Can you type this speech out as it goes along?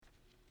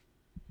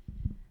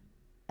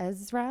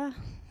Ezra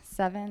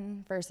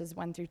 7, verses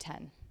 1 through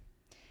 10.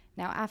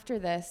 Now after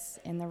this,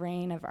 in the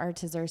reign of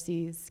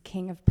Artaxerxes,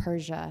 king of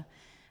Persia,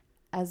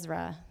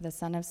 Ezra, the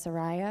son of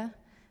Sariah,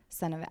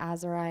 son of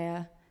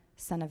Azariah,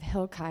 son of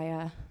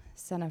Hilkiah,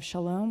 son of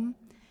Shalom,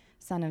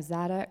 son of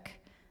Zadok,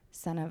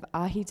 son of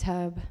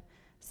Ahitub,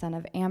 son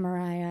of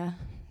Amariah,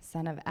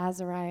 son of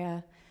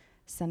Azariah,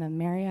 son of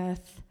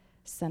Meraioth,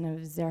 son of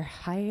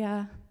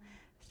Zerahiah,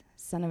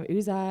 son of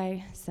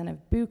Uzai, son of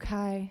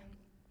Bukai,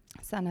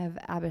 son of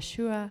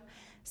Abishua,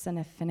 son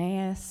of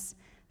Phinehas,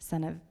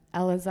 son of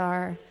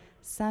Eleazar,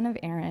 son of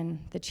Aaron,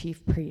 the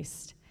chief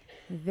priest.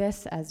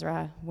 This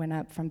Ezra went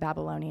up from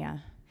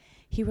Babylonia.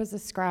 He was a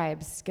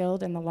scribe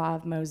skilled in the law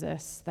of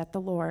Moses that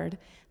the Lord,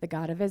 the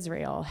God of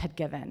Israel, had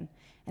given,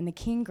 and the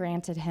king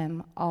granted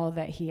him all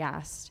that he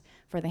asked,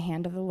 for the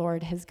hand of the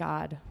Lord his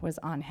God was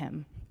on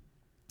him.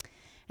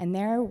 And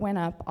there went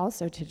up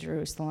also to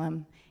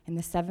Jerusalem in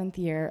the 7th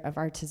year of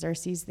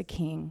Artaxerxes the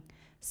king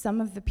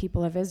some of the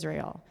people of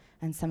Israel,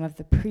 and some of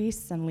the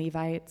priests and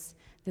Levites,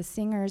 the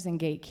singers and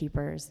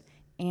gatekeepers,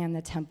 and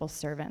the temple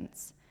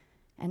servants.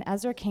 And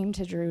Ezra came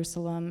to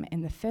Jerusalem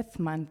in the 5th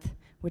month,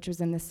 which was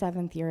in the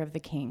 7th year of the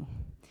king.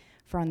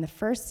 For on the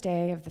first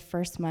day of the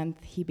 1st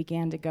month he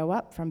began to go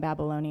up from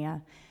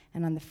Babylonia,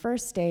 and on the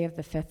first day of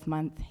the 5th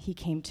month he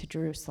came to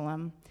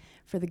Jerusalem,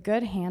 for the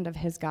good hand of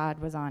his God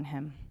was on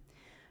him.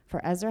 For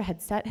Ezra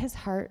had set his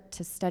heart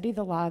to study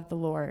the law of the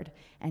Lord,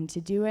 and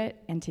to do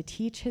it, and to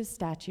teach his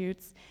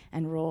statutes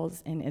and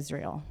rules in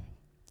Israel.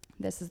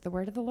 This is the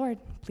word of the Lord.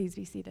 Please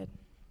be seated.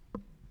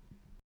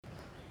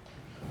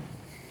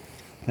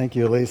 Thank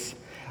you, Elise.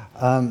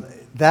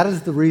 That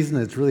is the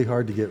reason it's really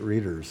hard to get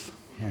readers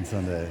on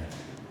Sunday.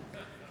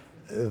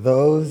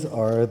 Those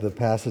are the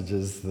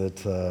passages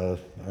that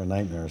are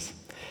nightmares.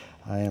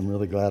 I am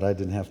really glad I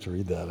didn't have to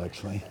read that,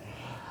 actually.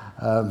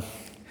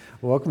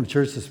 Welcome to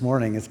church this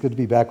morning. It's good to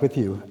be back with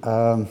you.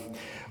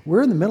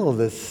 We're in the middle of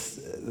this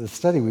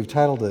study. We've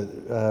titled it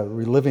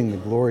Reliving the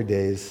Glory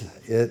Days.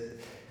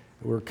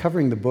 We're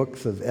covering the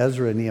books of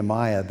Ezra and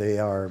Nehemiah. They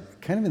are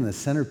kind of in the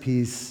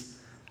centerpiece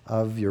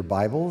of your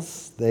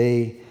Bibles.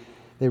 They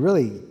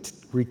really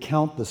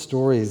recount the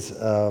stories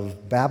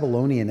of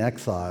Babylonian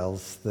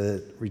exiles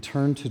that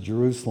returned to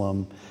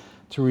Jerusalem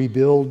to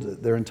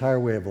rebuild their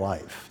entire way of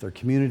life, their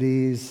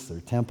communities,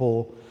 their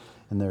temple,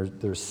 and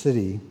their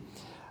city.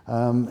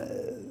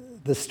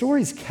 The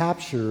stories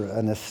capture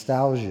a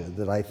nostalgia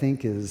that I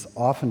think is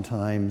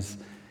oftentimes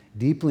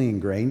deeply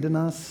ingrained in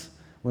us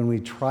when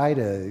we try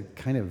to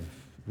kind of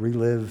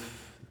relive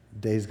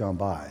days gone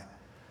by.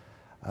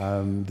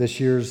 This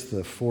year's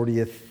the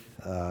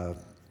 40th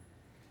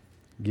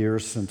year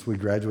since we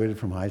graduated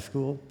from high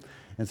school.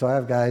 And so I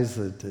have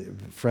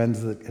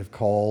friends that have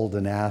called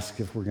and asked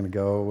if we're going to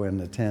go and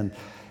attend.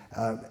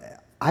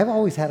 I've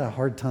always had a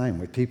hard time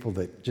with people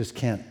that just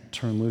can't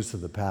turn loose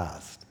of the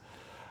past.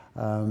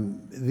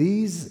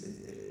 The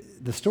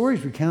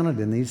stories recounted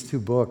in these two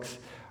books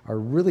are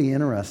really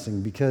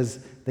interesting because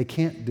they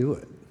can't do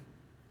it.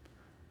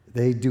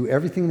 They do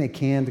everything they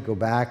can to go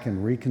back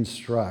and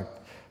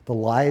reconstruct the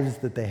lives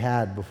that they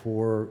had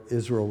before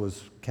Israel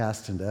was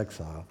cast into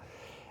exile.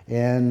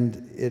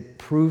 And it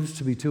proves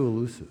to be too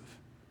elusive.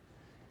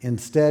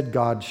 Instead,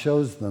 God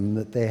shows them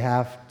that they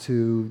have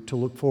to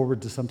look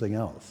forward to something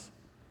else.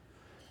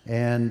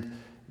 And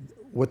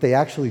what they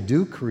actually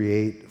do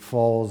create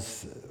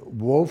falls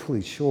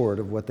woefully short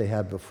of what they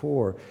had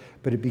before,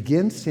 but it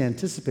begins to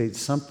anticipate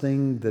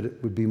something that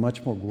it would be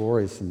much more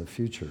glorious in the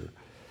future.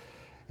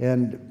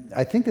 And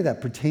I think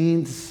that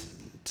pertains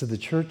to the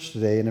church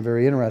today in a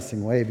very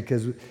interesting way,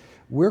 because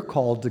we're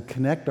called to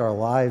connect our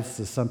lives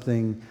to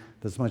something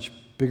that's much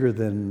bigger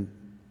than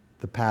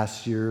the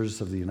past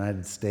years of the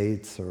United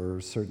States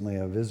or certainly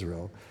of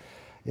Israel.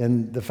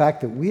 And the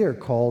fact that we are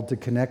called to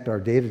connect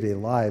our day-to-day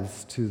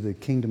lives to the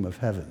kingdom of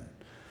heaven.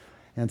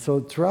 And so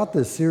throughout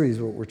this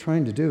series, what we're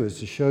trying to do is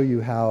to show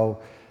you how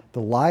the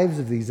lives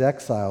of these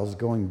exiles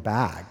going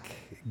back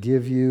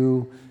give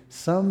you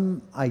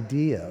some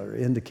idea or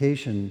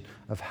indication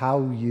of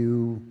how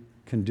you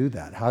can do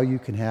that, how you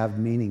can have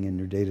meaning in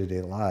your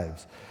day-to-day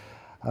lives.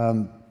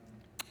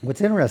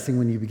 What's interesting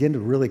when you begin to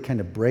really kind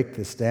of break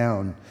this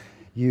down,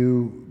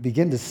 you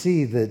begin to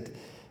see that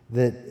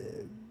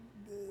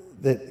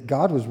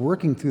God was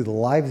working through the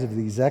lives of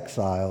these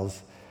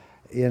exiles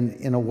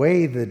in a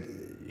way that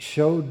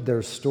showed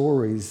their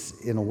stories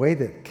in a way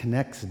that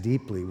connects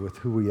deeply with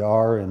who we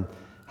are and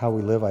how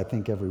we live, I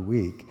think, every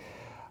week.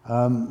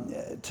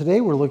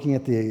 Today we're looking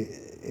at the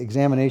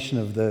examination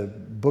of the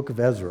book of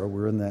Ezra.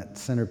 We're in that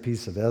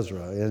centerpiece of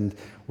Ezra, and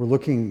we're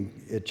looking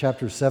at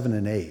chapters 7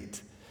 and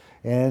 8.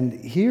 And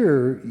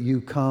here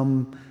you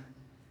come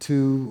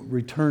to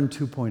Return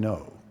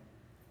 2.0.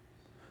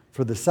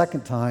 For the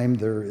second time,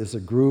 there is a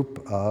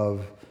group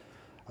of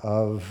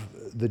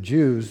the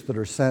Jews that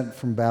are sent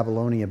from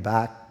Babylonia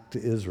back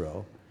to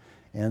Israel.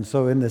 And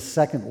so in this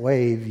second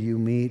wave, you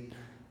meet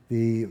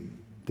the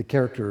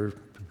character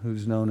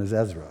who's known as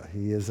Ezra.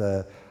 He is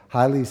a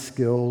highly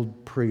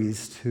skilled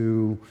priest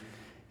who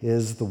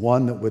is the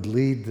one that would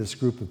lead this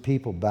group of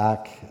people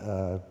back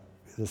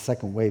the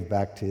second wave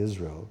back to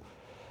Israel.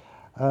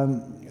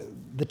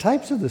 The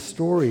types of the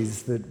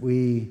stories that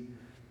we're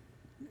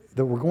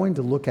going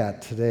to look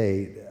at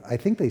today, I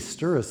think they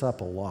stir us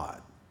up a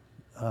lot.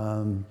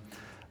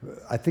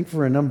 I think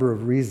for a number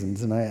of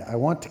reasons, and I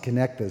want to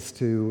connect this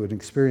to an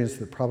experience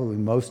that probably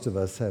most of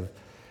us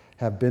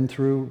have been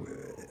through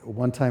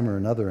one time or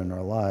another in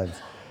our lives.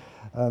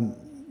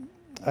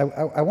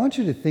 I want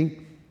you to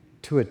think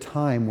to a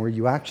time where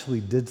you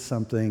actually did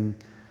something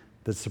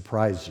that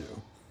surprised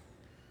you.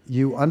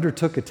 You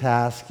undertook a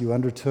task, you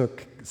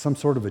undertook some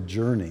sort of a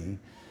journey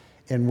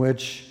in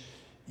which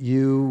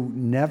you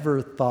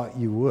never thought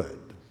you would.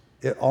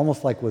 It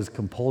almost like was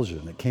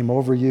compulsion. It came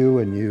over you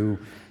and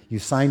you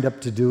signed up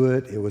to do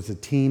it. It was a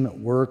team at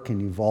work and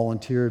you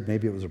volunteered.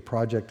 Maybe it was a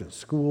project at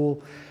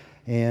school.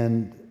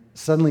 And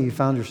suddenly you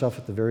found yourself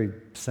at the very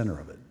center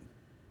of it.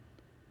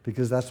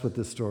 Because that's what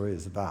this story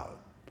is about.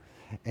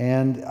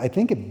 And I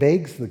think it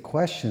begs the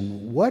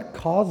question, what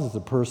causes a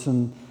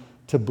person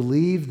to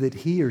believe that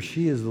he or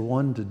she is the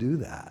one to do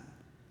that?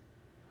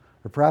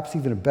 Or perhaps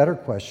even a better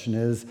question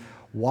is,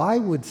 why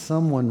would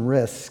someone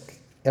risk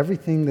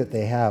everything that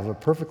they have, a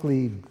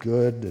perfectly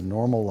good and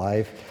normal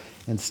life,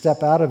 and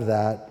step out of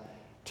that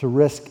to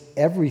risk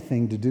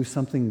everything to do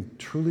something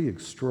truly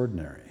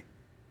extraordinary?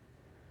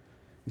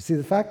 You see,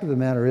 the fact of the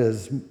matter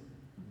is,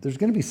 there's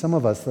going to be some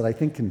of us that I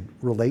think can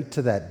relate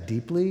to that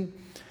deeply,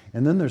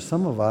 and then there's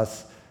some of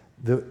us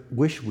that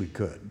wish we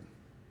could.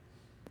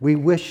 We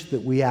wish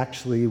that we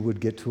actually would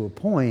get to a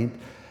point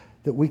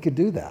that we could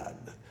do that.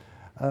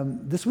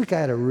 This week I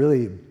had a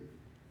really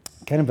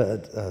kind of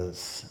a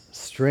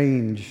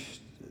strange,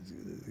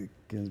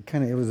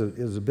 it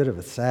was a bit of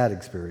a sad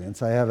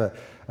experience. I have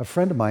a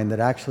friend of mine that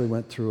actually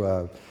went through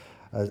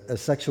a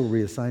sexual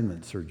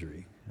reassignment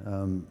surgery.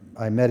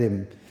 I met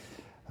him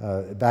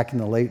back in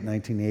the late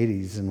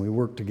 1980s, and we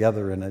worked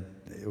together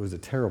it was a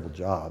terrible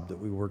job that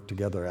we worked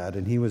together at,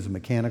 and he was a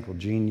mechanical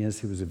genius.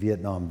 He was a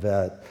Vietnam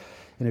vet.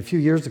 And a few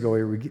years ago,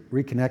 he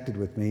reconnected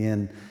with me,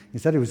 and he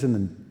said he was in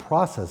the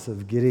process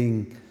of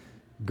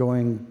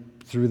going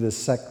through this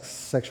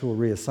sexual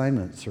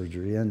reassignment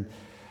surgery. And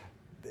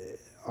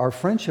our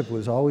friendship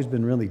has always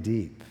been really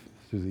deep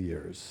through the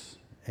years.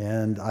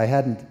 And I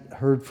hadn't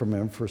heard from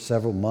him for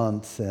several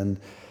months, and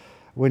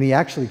when he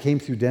actually came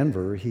through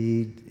Denver,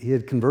 he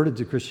had converted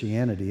to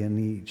Christianity, and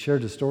he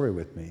shared a story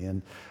with me.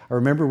 And I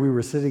remember we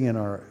were sitting in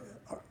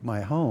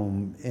my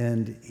home,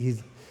 and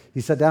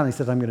he sat down and he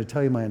said, "I'm going to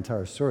tell you my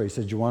entire story." He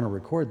said, "Do you want to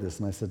record this?"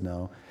 And I said,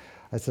 "No."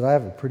 I said, "I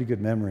have a pretty good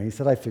memory." He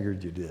said, "I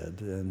figured you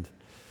did."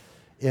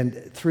 And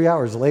 3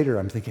 hours later,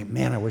 I'm thinking,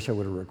 man, I wish I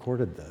would have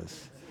recorded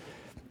this.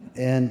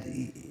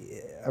 And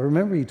I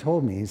remember he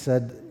told me, he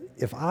said,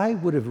 "If I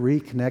would have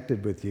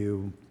reconnected with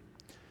you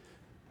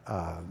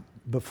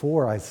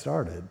before I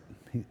started,"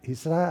 he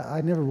said,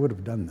 I never would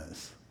have done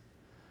this.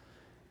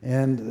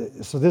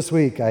 And so this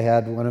week I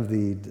had one of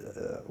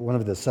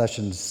the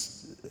sessions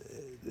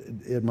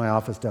in my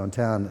office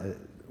downtown. It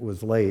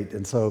was late,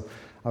 and so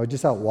I was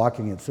just out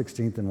walking at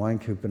 16th and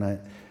Wynkoop, and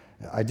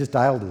I just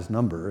dialed his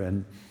number,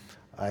 and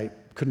I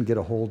couldn't get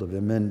a hold of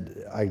him, and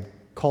I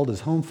called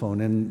his home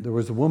phone, and there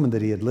was a woman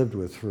that he had lived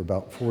with for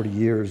about 40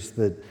 years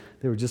that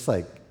they were just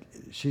like,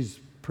 she's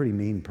a pretty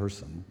mean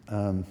person.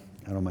 I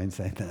don't mind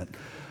saying that.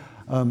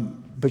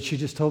 But she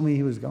just told me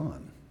he was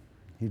gone.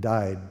 He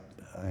died,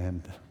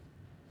 and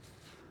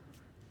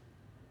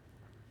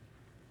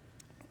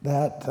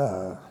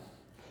that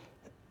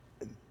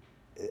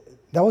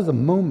was a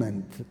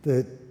moment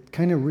that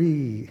kind of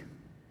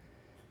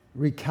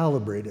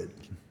recalibrated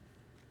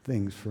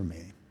things for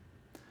me.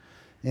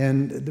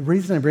 And the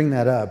reason I bring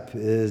that up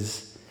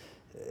is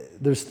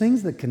there's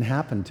things that can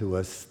happen to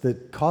us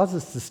that cause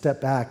us to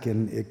step back,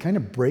 and it kind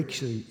of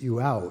breaks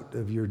you out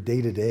of your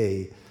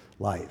day-to-day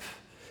life.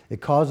 It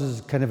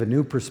causes kind of a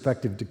new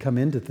perspective to come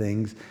into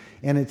things,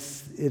 and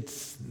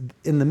it's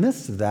in the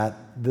midst of that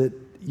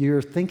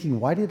you're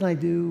thinking, why didn't I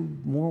do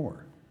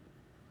more?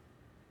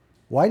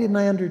 Why didn't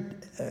I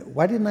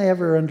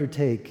ever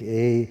undertake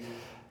a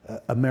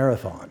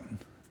marathon?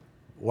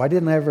 Why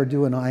didn't I ever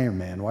do an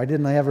Ironman? Why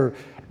didn't I ever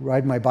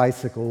ride my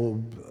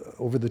bicycle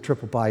over the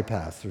triple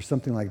bypass or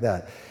something like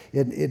that?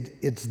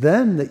 It's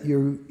then that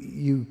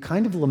you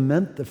kind of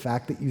lament the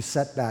fact that you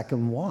sat back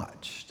and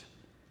watched.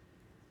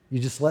 You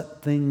just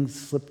let things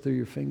slip through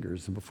your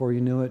fingers, and before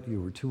you knew it,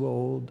 you were too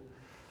old,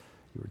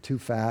 you were too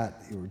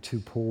fat, you were too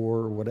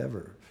poor,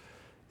 whatever.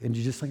 And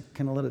you just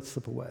kind of let it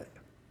slip away.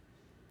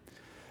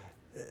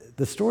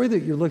 The story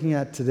that you're looking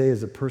at today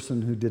is a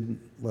person who didn't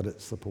let it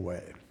slip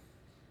away.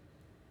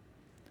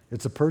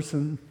 It's a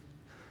person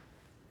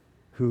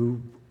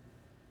who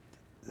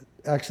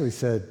actually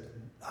said,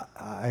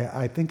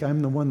 I think I'm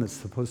the one that's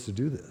supposed to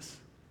do this.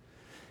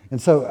 And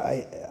so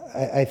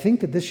I think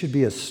that this should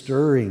be a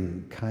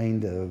stirring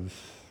kind of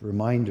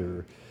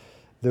reminder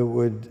that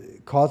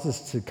would cause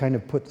us to kind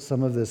of put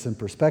some of this in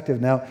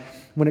perspective. Now,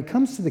 when it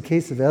comes to the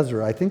case of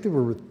Ezra, I think there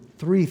were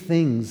three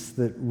things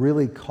that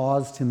really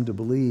caused him to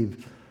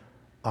believe,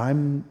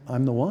 I'm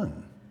the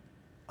one.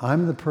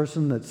 I'm the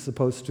person that's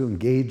supposed to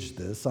engage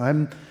this.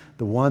 I'm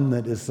the one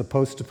that is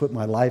supposed to put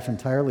my life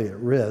entirely at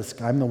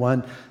risk. I'm the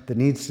one that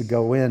needs to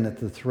go in at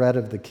the threat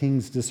of the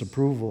king's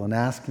disapproval and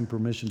ask him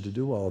permission to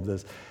do all of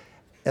this.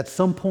 At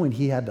some point,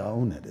 he had to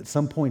own it. At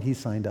some point, he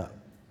signed up.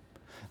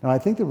 Now, I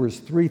think there was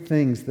three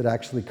things that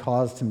actually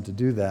caused him to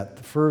do that.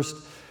 The first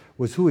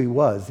was who he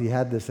was. He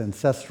had this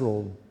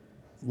ancestral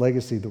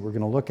legacy that we're going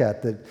to look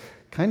at that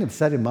kind of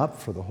set him up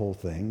for the whole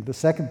thing. The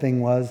second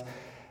thing was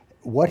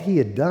what he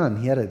had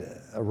done. He had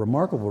a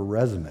remarkable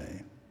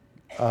resume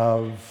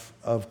of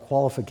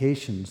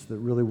qualifications that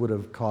really would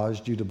have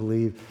caused you to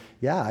believe,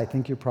 yeah, I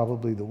think you're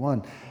probably the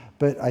one.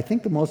 But I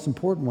think the most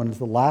important one is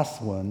the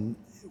last one,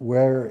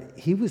 where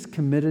he was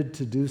committed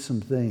to do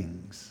some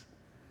things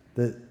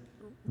that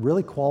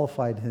really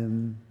qualified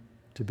him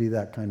to be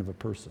that kind of a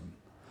person.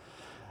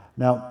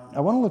 Now, I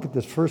want to look at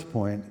this first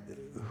point,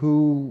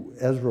 who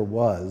Ezra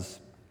was.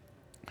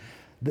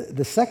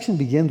 The section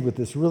begins with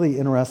this really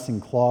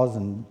interesting clause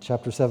in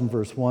chapter 7,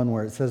 verse 1,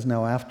 where it says,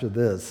 now after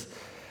this.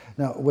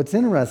 Now, what's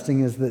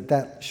interesting is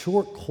that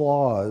short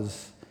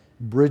clause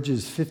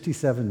bridges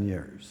 57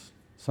 years.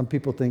 Some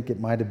people think it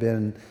might have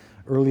been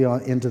early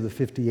on into the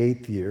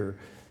 58th year,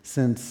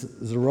 since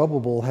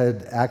Zerubbabel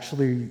had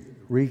actually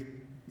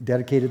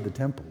rededicated the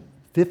temple.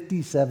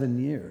 57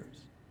 years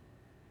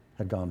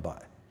had gone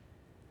by.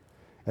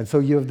 And so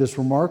you have this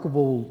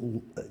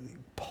remarkable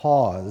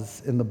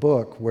pause in the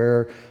book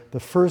where the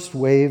first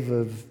wave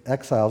of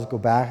exiles go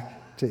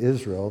back to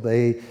Israel.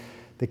 They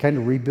kind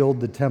of rebuild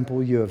the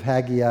temple. You have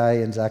Haggai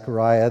and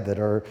Zechariah that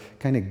are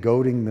kind of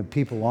goading the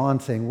people on,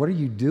 saying, what are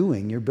you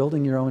doing? You're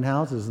building your own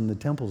houses and the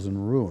temple's in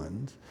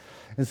ruins.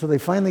 And so they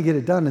finally get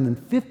it done, and then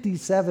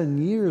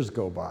 57 years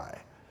go by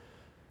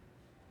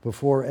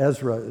before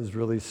Ezra is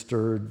really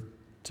stirred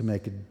to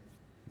make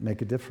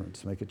a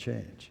difference, make a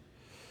change.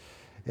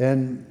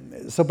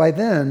 And so by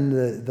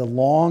then, the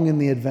long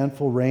and the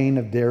eventful reign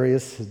of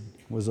Darius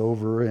was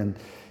over, and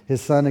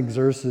his son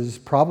Xerxes,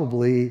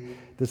 probably,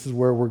 this is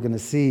where we're going to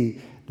see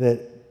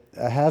that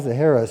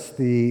Ahasuerus,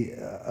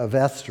 of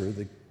Esther,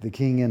 the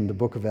king in the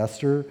book of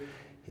Esther,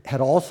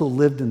 had also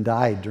lived and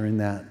died during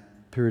that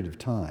period of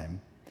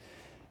time.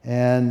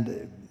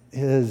 And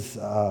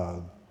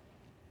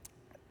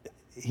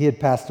he had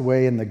passed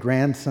away, and the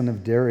grandson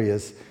of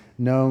Darius,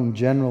 known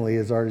generally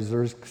as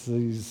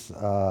Artaxerxes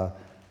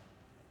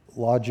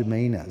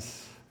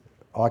Longimanus,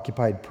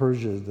 occupied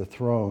Persia, the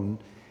throne,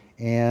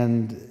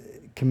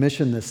 and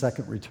commissioned the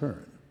second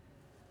return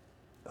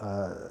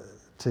to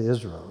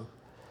Israel.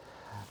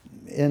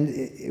 And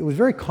it was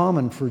very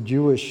common for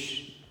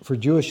Jewish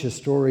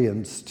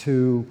historians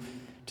to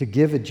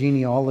give a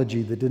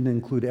genealogy that didn't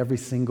include every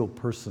single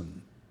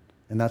person,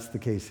 and that's the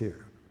case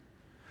here.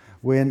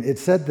 When it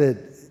said that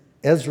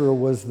Ezra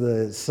was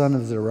the son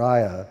of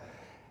Seraiah,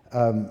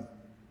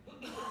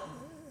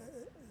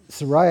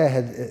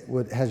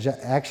 Seraiah has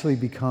actually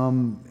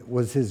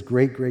was his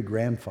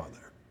great-great-grandfather.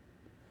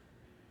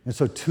 And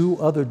so two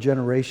other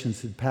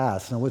generations had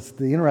passed. Now, what's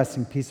the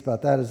interesting piece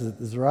about that is that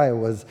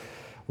Seraiah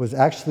was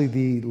actually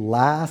the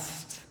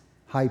last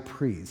high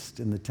priest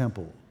in the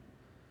temple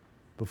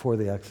before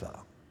the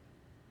exile.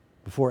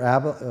 Before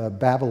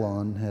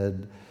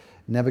Babylon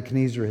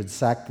Nebuchadnezzar had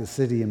sacked the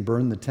city and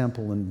burned the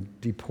temple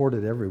and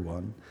deported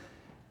everyone,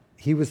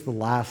 he was the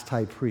last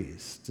high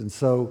priest. And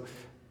so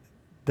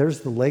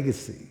there's the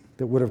legacy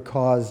that would have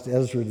caused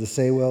Ezra to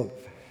say, well,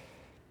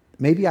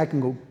 maybe I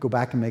can go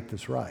back and make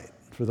this right.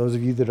 For those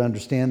of you that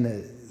understand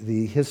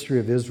the history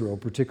of Israel,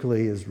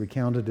 particularly as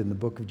recounted in the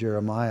book of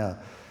Jeremiah,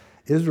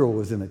 Israel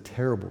was in a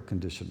terrible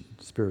condition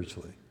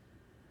spiritually.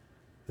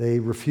 They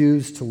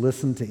refused to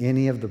listen to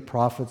any of the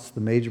prophets,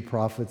 the major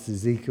prophets,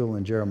 Ezekiel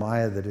and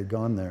Jeremiah that had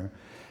gone there,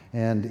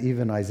 and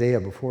even Isaiah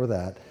before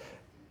that.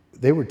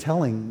 They were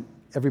telling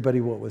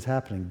everybody what was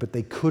happening, but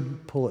they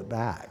couldn't pull it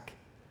back.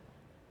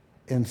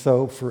 And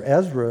so for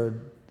Ezra,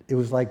 it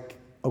was like,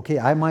 okay,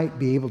 I might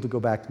be able to go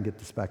back and get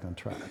this back on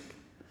track.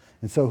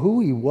 And so who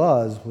he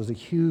was a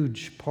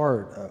huge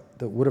part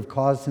that would have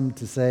caused him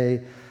to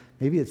say,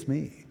 maybe it's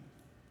me.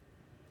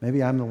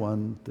 Maybe I'm the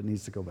one that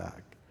needs to go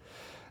back.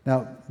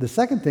 Now, the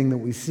second thing that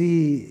we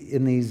see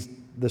in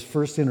this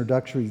first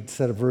introductory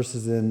set of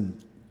verses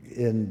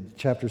in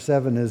chapter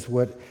 7 is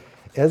what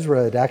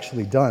Ezra had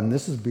actually done.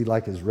 This would be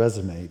like his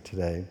resume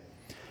today.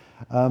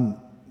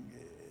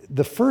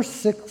 The first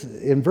six,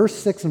 in verse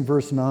 6 and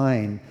verse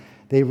 9,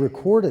 they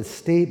record a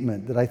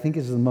statement that I think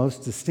is the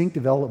most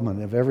distinctive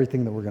element of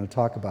everything that we're going to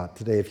talk about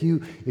today. If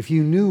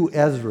you knew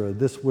Ezra,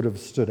 this would have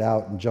stood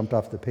out and jumped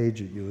off the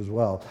page at you as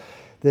well.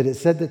 That it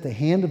said that the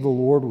hand of the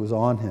Lord was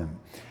on him.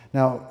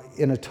 Now,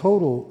 in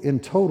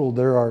total,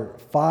 there are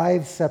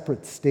 5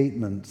 separate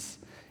statements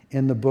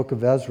in the book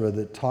of Ezra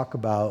that talk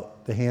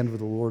about the hand of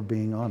the Lord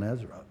being on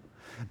Ezra.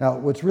 Now,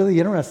 what's really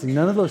interesting,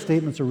 none of those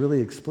statements are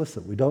really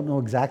explicit. We don't know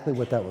exactly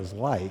what that was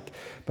like,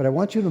 but I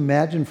want you to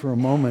imagine for a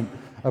moment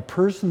a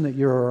person that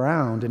you're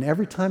around, and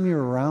every time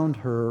you're around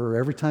her or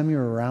every time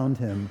you're around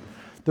him,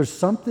 there's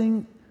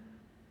something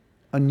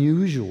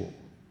unusual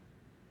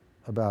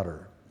about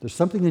her. There's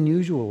something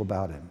unusual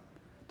about him.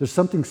 There's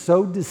something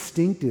so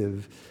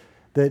distinctive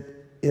that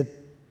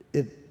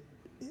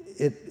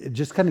it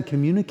just kind of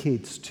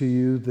communicates to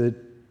you that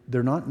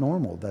they're not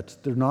normal.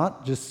 They're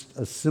not just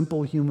a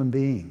simple human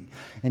being.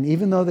 And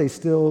even though they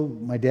still,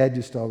 my dad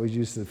used to always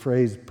use the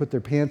phrase, put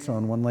their pants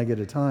on one leg at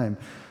a time,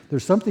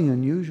 there's something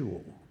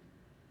unusual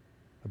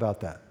about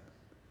that.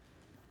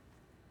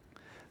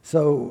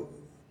 So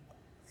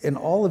in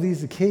all of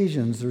these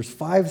occasions, there's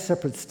 5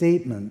 separate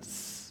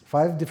statements,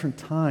 5 different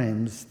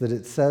times that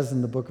it says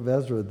in the book of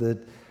Ezra that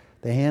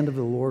the hand of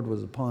the Lord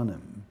was upon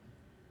him.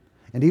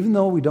 And even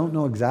though we don't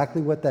know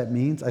exactly what that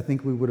means, I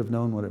think we would have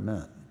known what it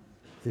meant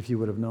if you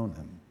would have known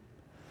him.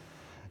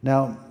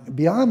 Now,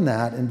 beyond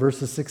that, in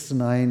verses 6 to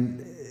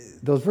 9,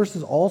 those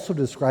verses also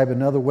describe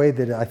another way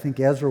that I think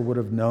Ezra would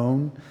have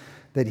known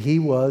that he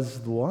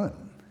was the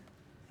one.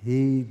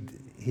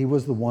 He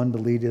was the one to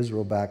lead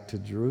Israel back to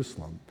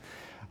Jerusalem.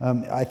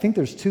 I think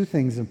there's 2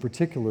 things in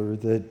particular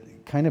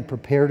that kind of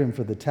prepared him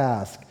for the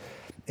task,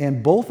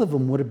 and both of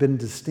them would have been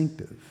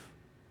distinctive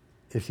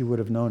if you would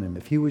have known him.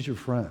 If he was your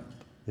friend,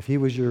 if he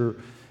was your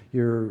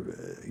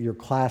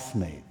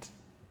classmate,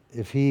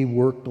 if he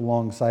worked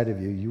alongside of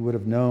you, you would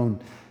have known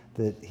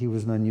that he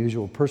was an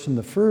unusual person.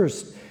 The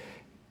first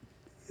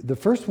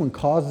one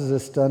causes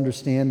us to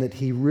understand that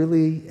he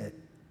really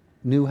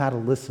knew how to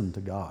listen to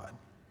God.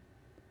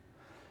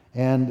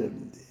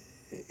 And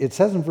it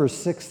says in verse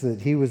 6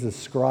 that he was a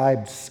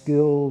scribe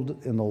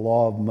skilled in the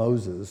law of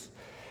Moses,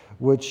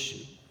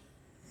 which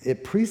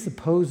it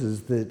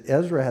presupposes that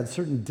Ezra had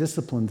certain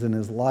disciplines in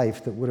his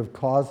life that would have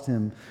caused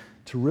him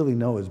to really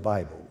know his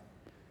Bible.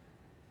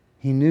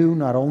 He knew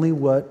not only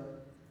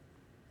what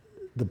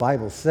the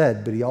Bible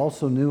said, but he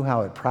also knew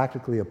how it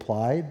practically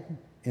applied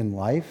in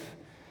life.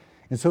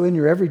 And so in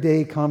your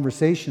everyday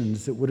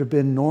conversations, it would have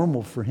been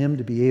normal for him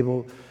to be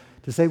able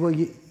to say, well,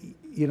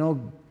 you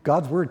know,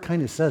 God's word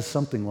kind of says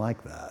something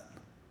like that.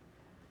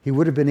 He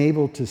would have been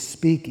able to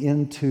speak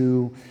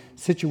into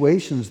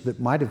situations that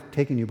might have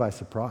taken you by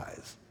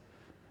surprise,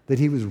 that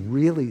he was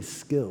really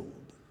skilled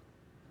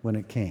when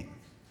it came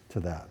to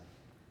that.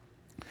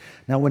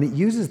 Now, when it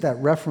uses that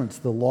reference,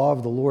 the law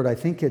of the Lord, I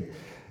think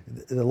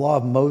the law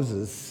of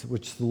Moses,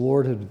 which the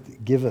Lord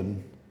had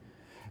given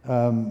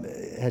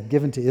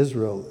to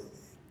Israel,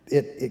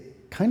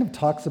 it kind of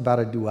talks about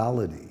a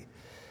duality.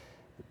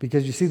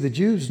 Because you see, the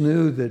Jews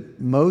knew that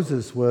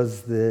Moses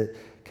was the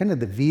kind of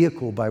the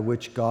vehicle by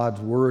which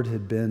God's word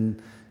had been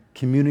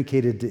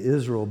communicated to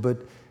Israel, but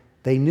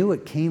they knew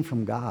it came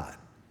from God.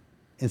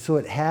 And so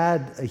it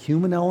had a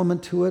human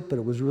element to it, but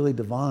it was really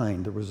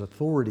divine. There was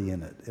authority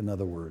in it, in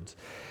other words.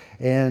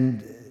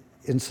 And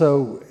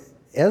so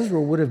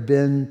Ezra would have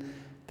been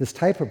this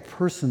type of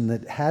person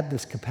that had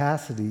this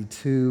capacity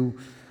to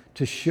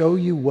show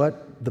you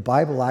what the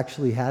Bible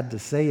actually had to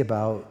say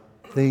about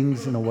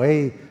things in a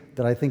way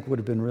that I think would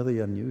have been really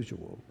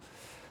unusual.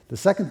 The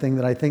second thing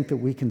that I think that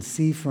we can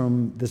see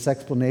from this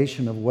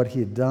explanation of what he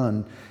had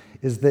done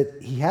is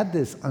that he had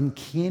this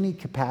uncanny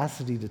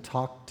capacity to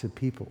talk to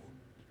people.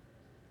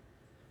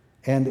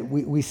 And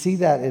we see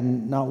that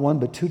in not one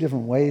but 2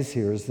 different ways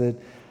here, is that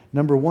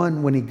number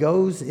one, when he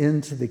goes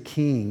into the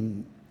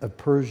king of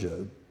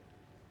Persia,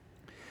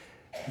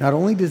 not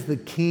only does the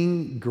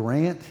king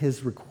grant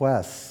his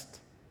request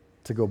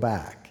to go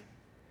back,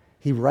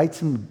 he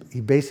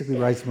basically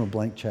writes him a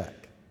blank check.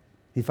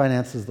 He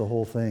finances the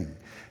whole thing.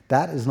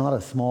 That is not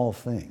a small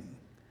thing.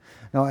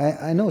 Now,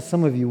 I know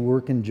some of you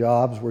work in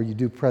jobs where you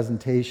do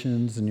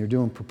presentations and you're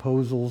doing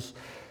proposals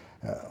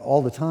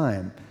all the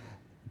time,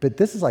 but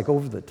this is like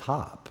over the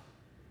top.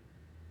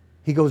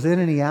 He goes in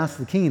and he asks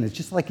the king, and it's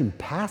just like in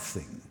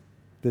passing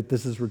that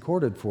this is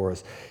recorded for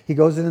us. He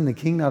goes in and the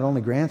king not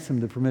only grants him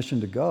the permission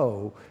to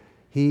go,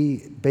 he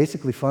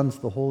basically funds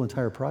the whole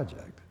entire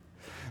project.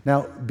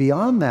 Now,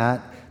 beyond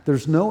that,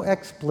 there's no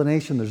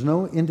explanation, there's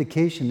no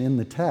indication in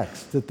the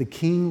text that the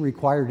king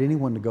required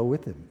anyone to go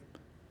with him.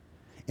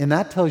 And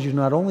that tells you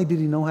not only did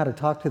he know how to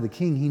talk to the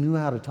king, he knew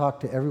how to talk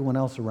to everyone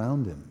else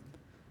around him.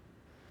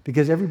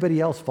 Because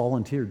everybody else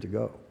volunteered to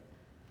go.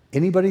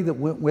 Anybody that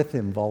went with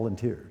him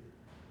volunteered.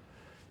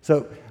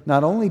 So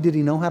not only did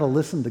he know how to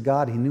listen to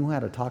God, he knew how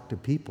to talk to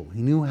people.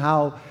 He knew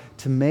how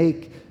to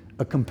make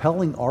a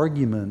compelling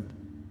argument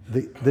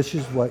that this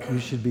is what you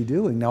should be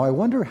doing. Now, I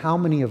wonder how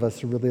many of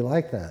us are really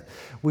like that.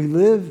 We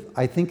live,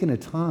 I think, in a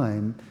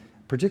time,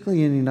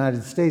 particularly in the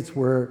United States,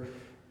 where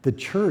the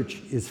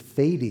church is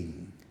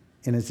fading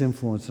in its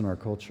influence in our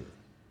culture.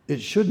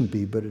 It shouldn't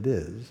be, but it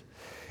is.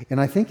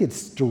 And I think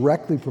it's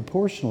directly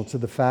proportional to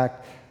the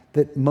fact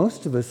that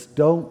most of us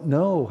don't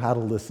know how to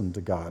listen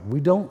to God.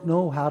 We don't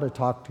know how to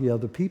talk to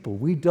other people.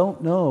 We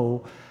don't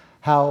know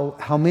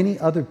how many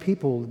other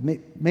people,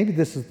 maybe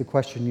this is the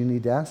question you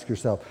need to ask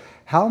yourself,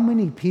 how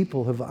many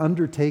people have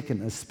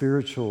undertaken a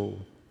spiritual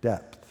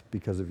depth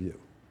because of you?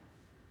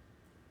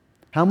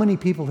 How many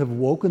people have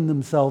woken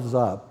themselves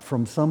up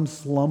from some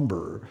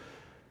slumber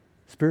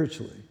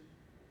spiritually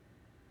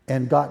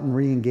and gotten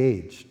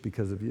re-engaged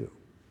because of you?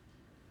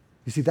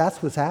 You see,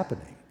 that's what's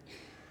happening.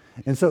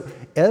 And so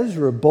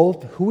Ezra,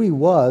 both who he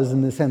was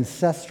in this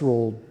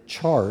ancestral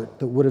chart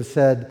that would have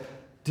said,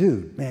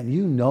 dude, man,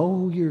 you know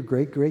who your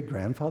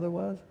great-great-grandfather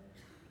was?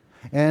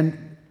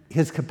 And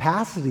his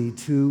capacity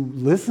to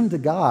listen to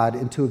God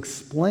and to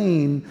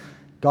explain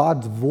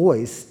God's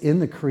voice in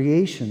the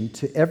creation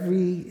to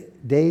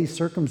everyday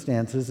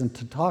circumstances and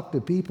to talk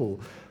to people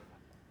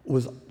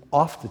was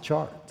off the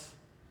charts.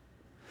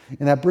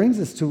 And that brings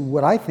us to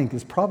what I think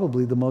is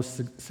probably the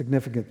most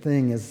significant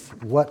thing, is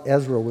what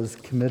Ezra was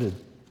committed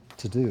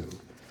to do.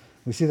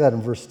 We see that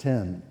in verse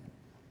 10.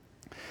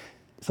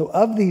 So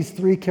of these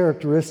three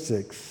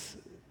characteristics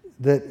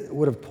that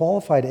would have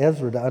qualified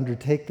Ezra to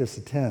undertake this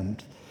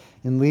attempt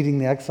in leading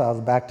the exiles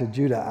back to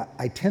Judah,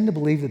 I tend to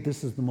believe that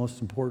this is the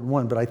most important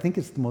one, but I think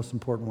it's the most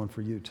important one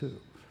for you too.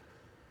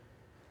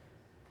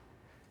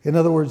 In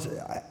other words,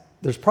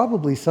 there's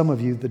probably some of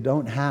you that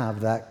don't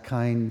have that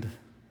kind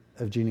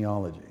of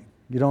genealogy.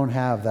 You don't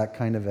have that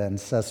kind of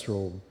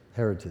ancestral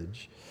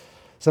heritage.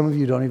 Some of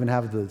you don't even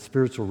have the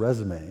spiritual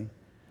resume.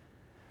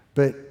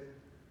 But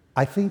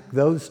I think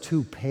those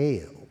two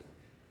pale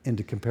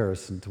into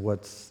comparison to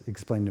what's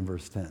explained in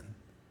verse 10.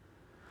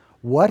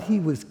 What he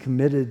was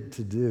committed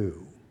to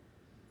do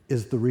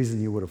is the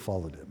reason you would have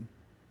followed him.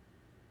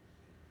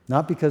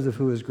 Not because of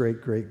who his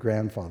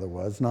great-great-grandfather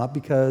was, not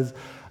because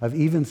of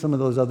even some of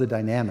those other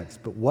dynamics,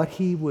 but what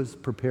he was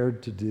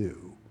prepared to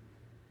do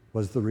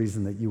was the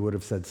reason that you would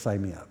have said,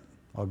 sign me up,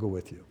 I'll go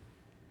with you.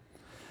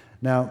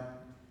 Now,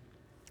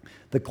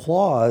 the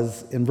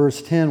clause in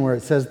verse 10 where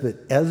it says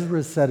that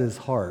Ezra set his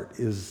heart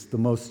is the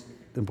most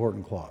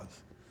important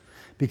clause,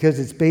 because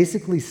it's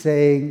basically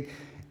saying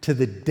to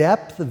the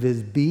depth of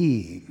his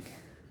being,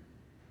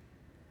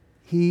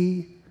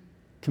 he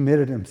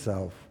committed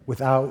himself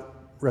without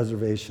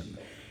reservation.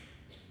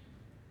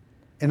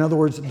 In other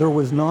words, there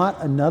was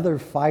not another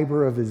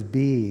fiber of his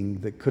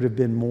being that could have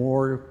been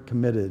more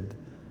committed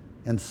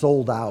and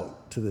sold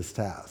out to this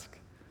task.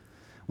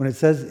 When it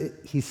says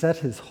he set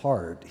his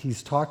heart,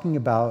 he's talking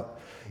about,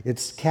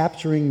 it's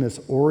capturing this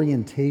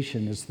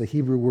orientation. It's the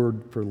Hebrew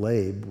word for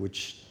lab,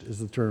 which is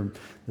the term,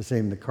 the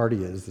same, the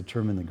cardia is the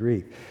term in the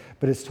Greek.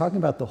 But it's talking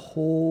about the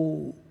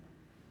whole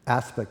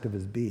aspect of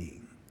his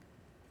being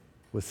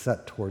was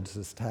set towards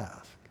this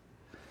task.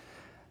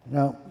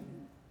 Now,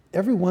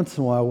 every once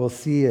in a while we'll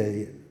see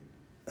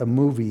a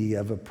movie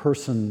of a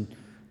person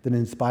that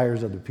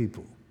inspires other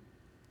people.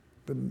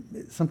 But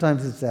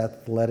sometimes it's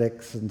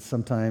athletics, and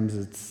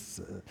sometimes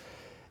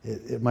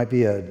it might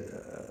be a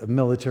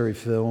military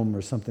film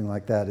or something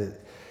like that.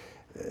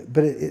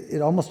 But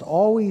it almost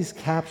always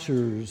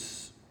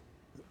captures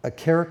a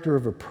character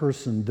of a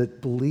person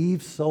that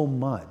believes so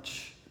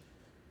much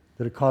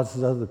that it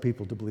causes other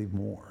people to believe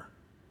more.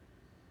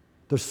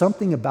 There's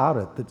something about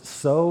it that's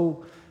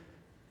so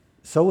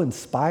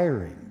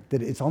inspiring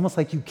that it's almost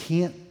like you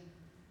can't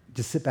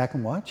just sit back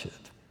and watch it.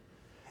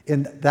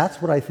 And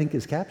that's what I think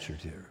is captured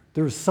here.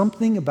 There's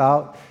something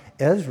about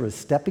Ezra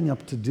stepping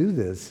up to do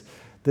this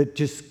that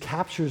just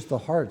captures the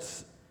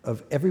hearts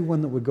of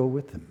everyone that would go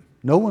with him.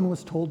 No one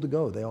was told to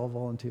go. They all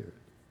volunteered.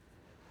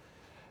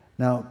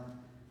 Now,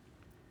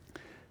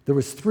 there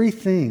was three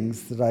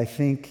things that I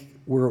think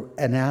were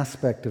an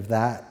aspect of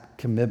that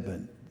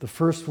commitment. The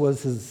first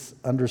was his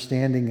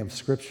understanding of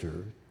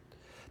Scripture.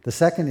 The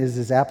second is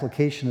his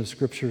application of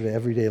Scripture to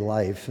everyday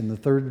life. And the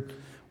third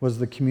was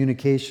the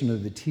communication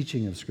of the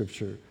teaching of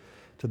Scripture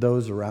to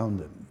those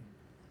around him.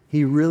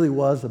 He really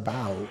was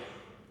about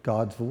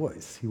God's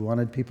voice. He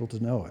wanted people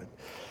to know it.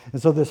 And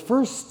so this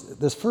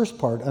first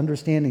part,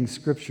 understanding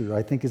Scripture,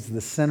 I think is the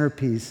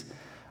centerpiece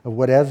of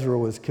what Ezra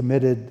was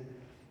committed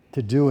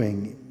to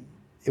doing.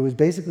 It was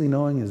basically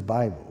knowing his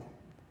Bible.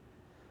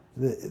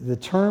 The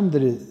term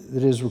that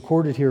is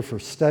recorded here for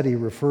study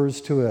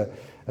refers to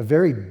a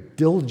very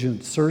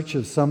diligent search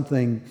of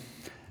something,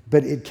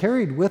 but it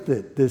carried with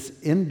it this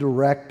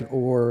indirect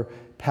or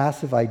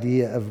passive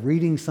idea of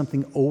reading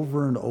something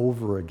over and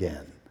over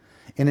again.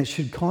 And it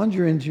should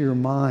conjure into your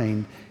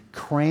mind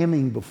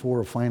cramming before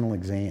a final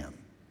exam,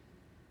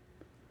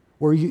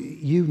 where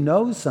you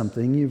know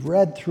something, you've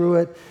read through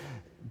it,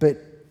 but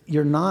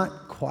you're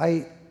not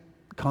quite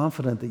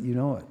confident that you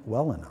know it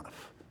well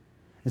enough.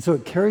 And so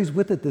it carries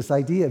with it this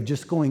idea of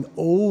just going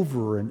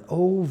over and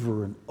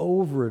over and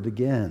over it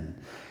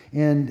again.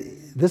 And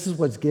this is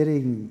what's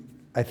getting,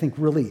 I think,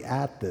 really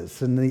at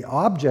this. And the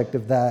object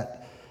of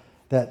that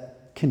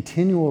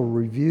continual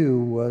review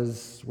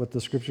was what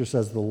the Scripture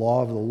says, the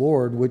law of the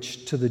Lord,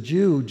 which to the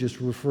Jew just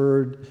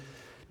referred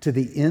to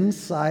the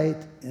insight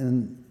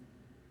and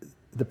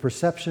the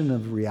perception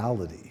of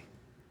reality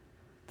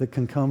that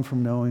can come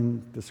from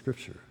knowing the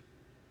Scripture.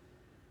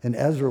 And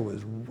Ezra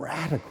was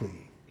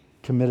radically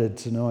committed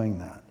to knowing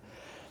that.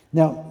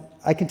 Now,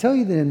 I can tell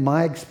you that in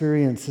my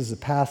experience as a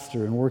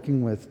pastor and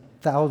working with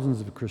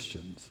thousands of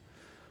Christians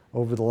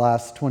over the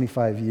last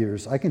 25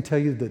 years, I can tell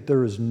you that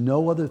there is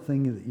no other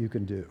thing that you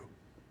can do.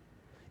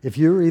 If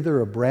you're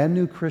either a brand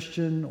new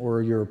Christian,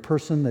 or you're a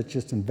person that's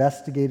just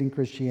investigating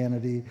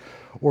Christianity,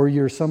 or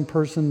you're some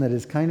person that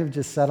has kind of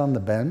just sat on the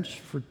bench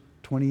for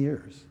 20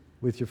 years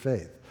with your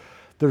faith,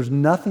 there's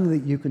nothing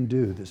that you can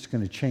do that's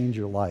going to change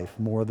your life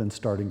more than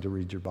starting to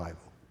read your Bible.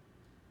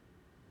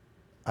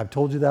 I've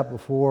told you that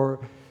before,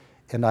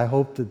 and I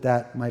hope that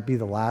that might be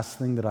the last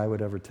thing that I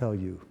would ever tell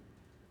you,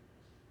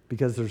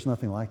 because there's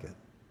nothing like it.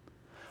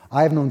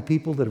 I have known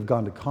people that have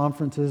gone to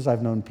conferences.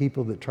 I've known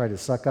people that try to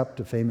suck up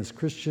to famous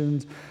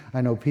Christians.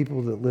 I know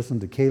people that listen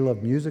to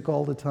K-Love music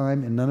all the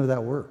time, and none of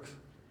that works,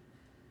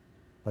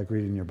 like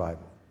reading your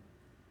Bible.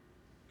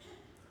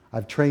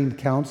 I've trained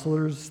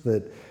counselors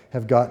that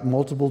have got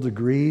multiple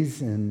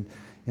degrees in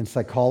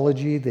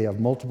psychology. They have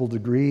multiple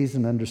degrees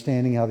in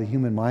understanding how the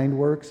human mind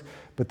works,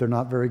 but they're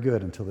not very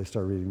good until they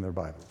start reading their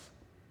Bibles.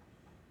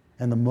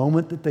 And the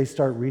moment that they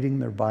start reading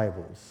their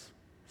Bibles,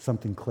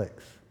 something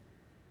clicks.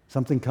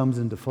 Something comes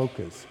into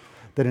focus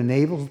that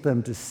enables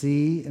them to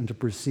see and to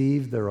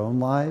perceive their own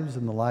lives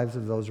and the lives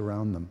of those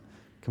around them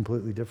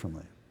completely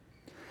differently.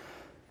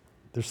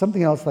 There's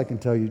something else I can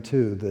tell you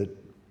too, that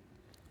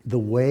the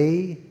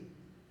way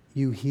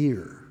you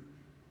hear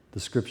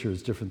the Scripture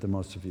is different than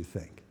most of you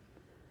think.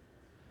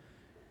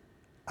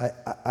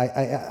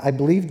 I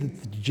believe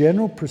that the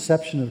general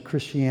perception of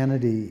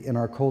Christianity in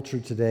our culture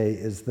today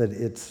is that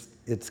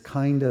it's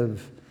kind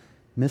of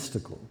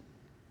mystical.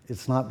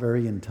 It's not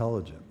very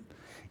intelligent.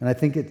 And I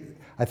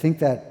think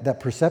that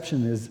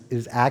perception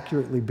is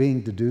accurately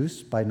being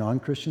deduced by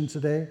non-Christians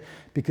today,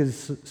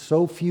 because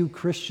so few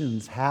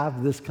Christians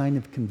have this kind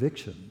of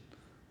conviction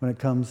when it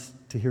comes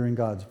to hearing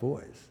God's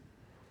voice.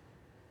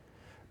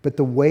 But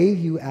the way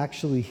you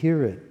actually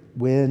hear it,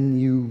 when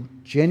you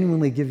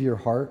genuinely give your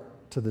heart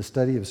to the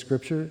study of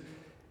Scripture,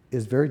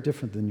 is very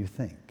different than you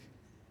think.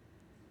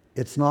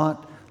 It's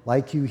not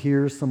like you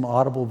hear some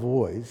audible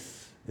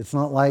voice. It's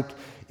not like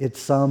it's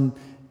some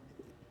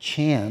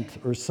chant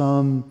or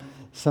some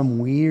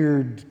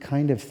weird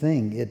kind of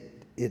thing.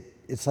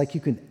 It's like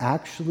you can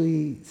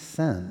actually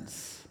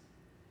sense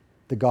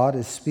that God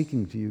is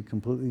speaking to you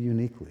completely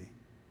uniquely.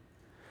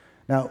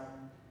 Now,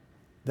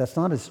 that's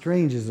not as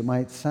strange as it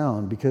might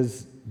sound,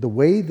 because the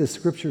way the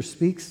Scripture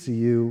speaks to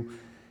you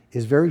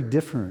is very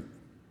different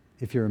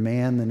if you're a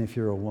man than if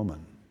you're a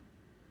woman.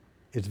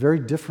 It's very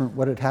different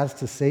what it has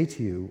to say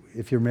to you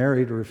if you're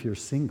married or if you're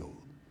single.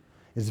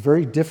 It's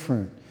very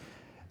different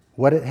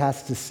what it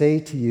has to say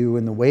to you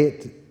and the way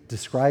it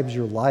describes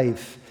your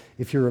life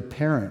if you're a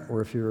parent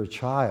or if you're a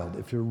child,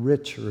 if you're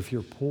rich or if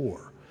you're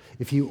poor,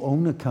 if you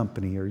own a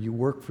company or you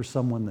work for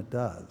someone that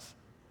does.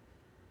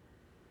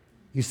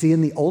 You see,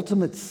 in the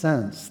ultimate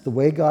sense, the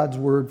way God's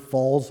Word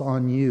falls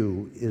on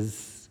you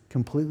is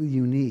completely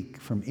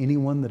unique from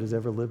anyone that has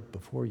ever lived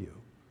before you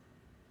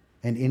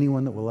and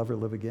anyone that will ever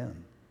live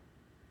again.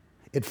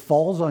 It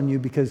falls on you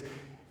because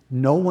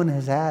no one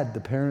has had the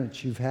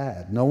parents you've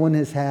had. No one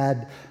has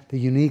had the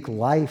unique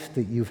life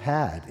that you've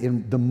had.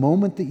 In the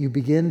moment that you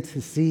begin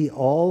to see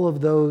all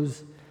of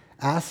those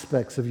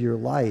aspects of your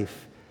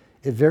life,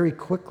 it very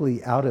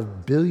quickly, out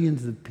of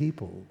billions of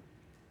people,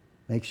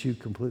 makes you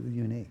completely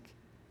unique.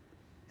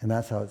 And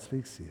that's how it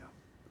speaks to you.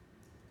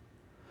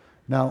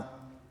 Now,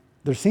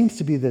 there seems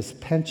to be this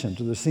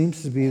penchant, or there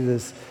seems to be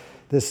this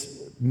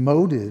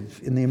motive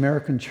in the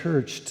American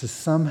church to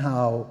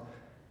somehow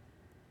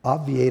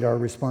obviate our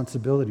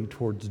responsibility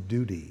towards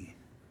duty.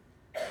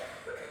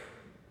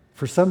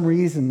 For some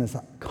reason, this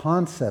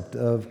concept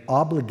of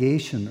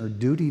obligation or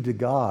duty to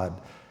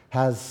God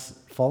has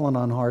fallen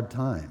on hard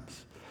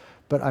times.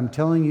 But I'm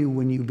telling you,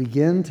 when you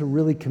begin to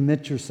really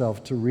commit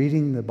yourself to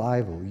reading the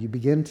Bible, you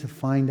begin to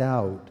find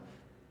out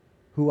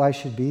who I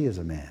should be as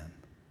a man,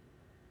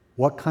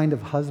 what kind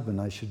of husband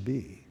I should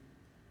be,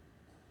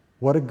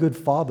 what a good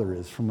father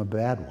is from a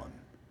bad one,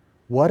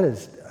 what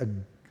is a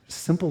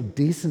simple,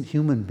 decent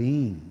human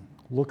being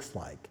looks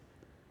like,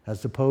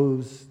 as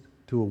opposed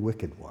to a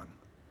wicked one.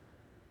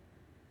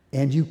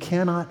 And you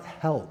cannot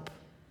help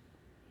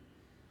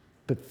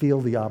but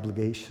feel the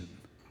obligation.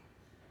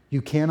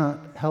 You cannot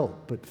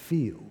help but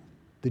feel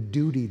the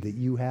duty that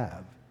you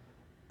have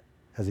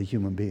as a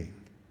human being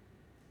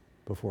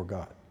before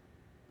God.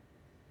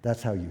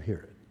 That's how you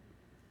hear it.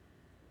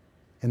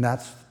 And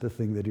that's the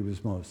thing that he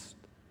was most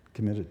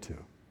committed to.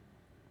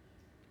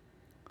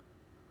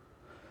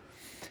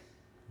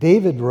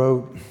 David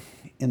wrote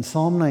in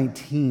Psalm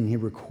 19, he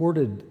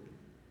recorded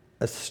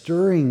a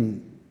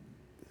stirring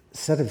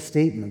set of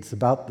statements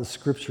about the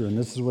Scripture, and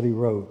this is what he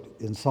wrote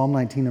in Psalm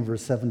 19 and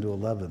verse 7 to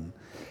 11.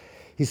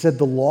 He said,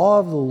 "The law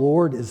of the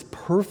Lord is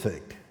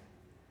perfect,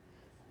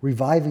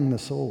 reviving the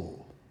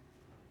soul.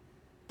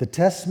 The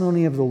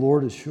testimony of the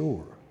Lord is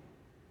sure,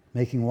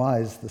 making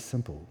wise the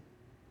simple.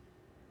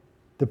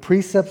 The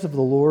precepts of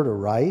the Lord are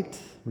right,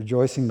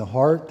 rejoicing the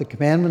heart. The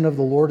commandment of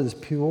the Lord is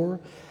pure,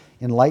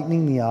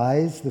 enlightening the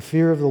eyes. The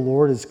fear of the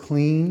Lord is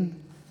clean,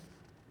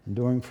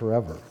 enduring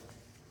forever.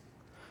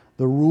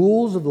 The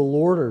rules of the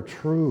Lord are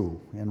true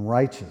and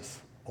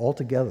righteous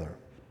altogether.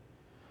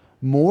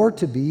 More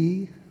to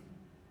be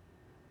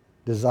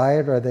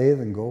desired are they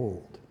than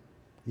gold,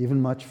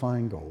 even much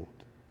fine gold.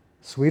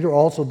 Sweeter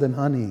also than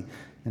honey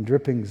and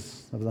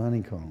drippings of the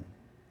honeycomb.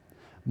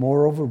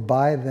 Moreover,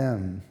 by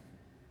them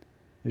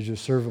is your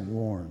servant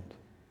warned.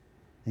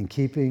 In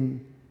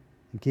keeping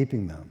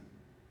them,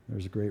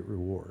 there's a great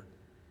reward."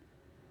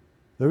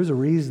 There was a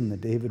reason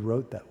that David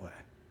wrote that way.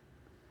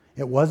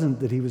 It wasn't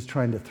that he was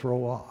trying to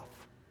throw off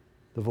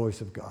the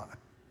voice of God.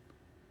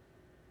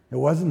 It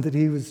wasn't that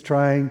he was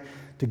trying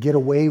to get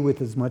away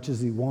with as much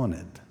as he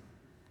wanted,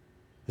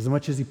 as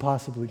much as he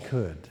possibly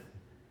could.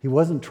 He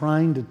wasn't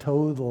trying to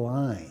toe the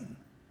line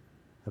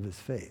of his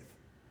faith.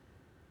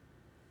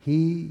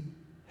 He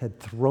had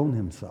thrown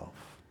himself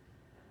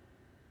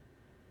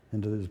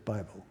into his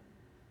Bible.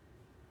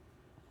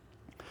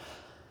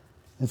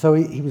 And so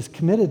he was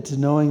committed to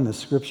knowing the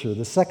Scripture.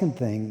 The second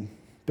thing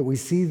that we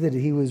see that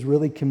he was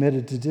really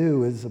committed to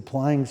do is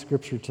applying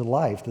Scripture to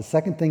life. The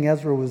second thing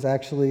Ezra was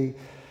actually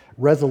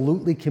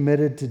resolutely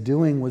committed to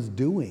doing was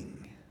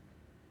doing,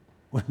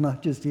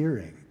 not just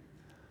hearing.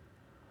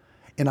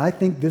 And I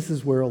think this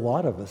is where a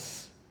lot of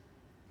us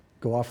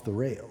go off the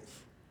rails.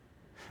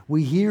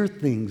 We hear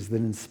things that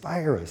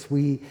inspire us.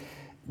 We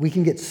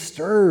can get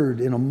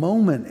stirred in a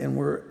moment, and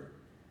we're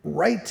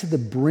right to the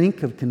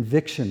brink of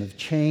conviction, of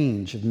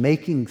change, of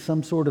making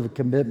some sort of a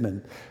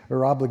commitment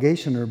or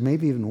obligation, or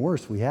maybe even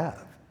worse, we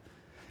have.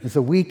 And so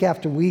week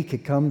after week, it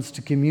comes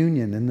to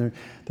communion, and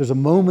there's a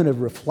moment of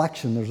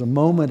reflection. There's a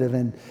moment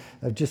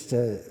of just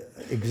an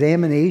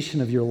examination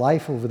of your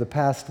life over the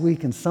past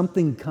week, and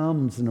something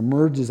comes and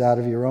emerges out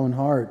of your own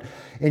heart,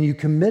 and you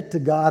commit to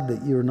God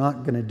that you're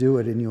not going to do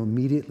it, and you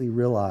immediately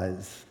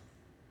realize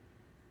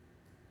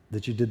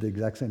that you did the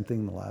exact same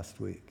thing the last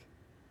week.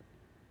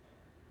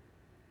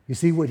 You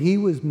see, what he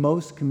was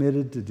most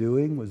committed to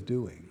doing was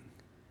doing,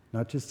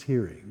 not just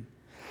hearing.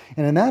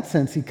 And in that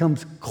sense, he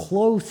comes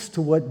close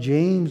to what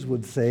James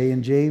would say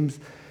in James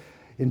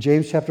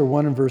chapter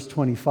 1 and verse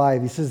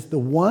 25. He says, "The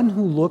one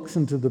who looks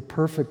into the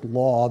perfect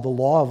law, the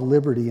law of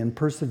liberty, and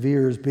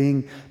perseveres,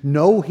 being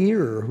no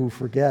hearer who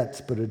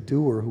forgets, but a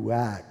doer who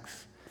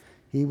acts,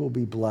 he will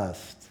be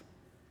blessed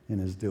in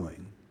his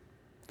doing."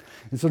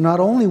 And so not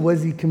only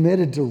was he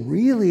committed to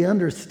really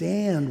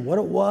understand what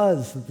it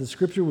was that the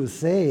Scripture was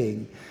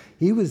saying,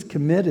 he was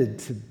committed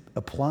to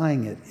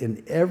applying it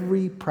in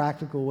every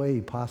practical way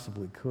he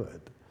possibly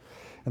could.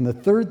 And the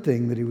third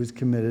thing that he was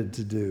committed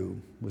to do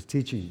was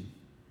teaching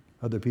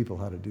other people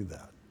how to do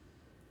that.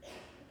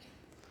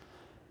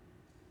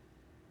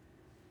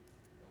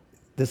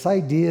 This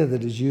idea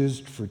that is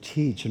used for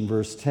teach in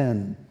verse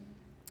 10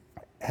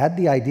 had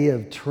the idea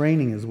of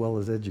training as well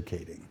as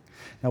educating.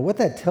 Now, what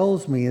that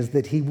tells me is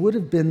that he would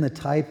have been the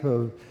type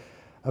of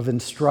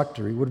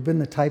instructor, he would have been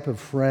the type of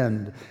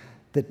friend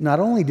that not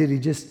only did he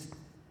just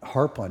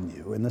harp on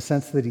you in the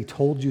sense that he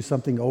told you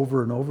something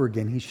over and over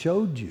again, he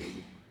showed you.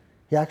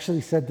 He actually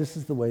said, this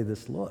is the way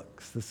this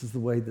looks. This is the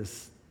way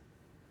this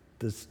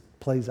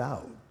plays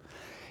out.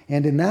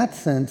 And in that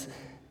sense,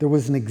 there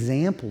was an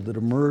example that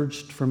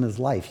emerged from his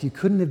life. You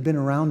couldn't have been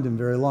around him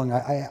very long.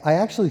 I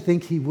actually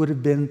think he would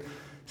have been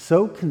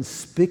so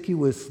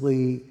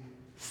conspicuously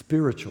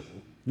spiritual,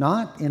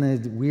 not in a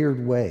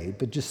weird way,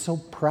 but just so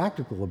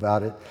practical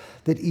about it,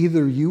 that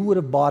either you would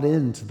have bought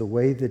into the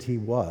way that he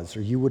was,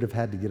 or you would have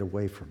had to get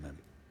away from him.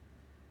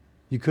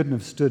 You couldn't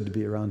have stood to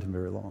be around him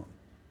very long.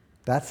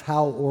 That's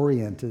how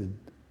oriented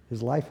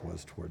his life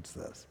was towards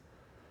this.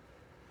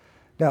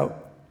 Now,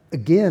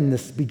 again,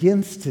 this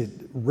begins to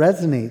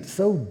resonate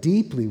so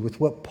deeply with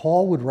what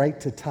Paul would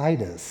write to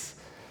Titus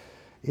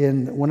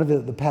in one of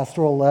the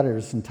pastoral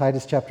letters in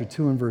Titus chapter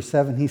 2 and verse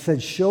 7. He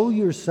said, "Show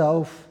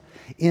yourself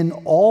in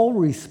all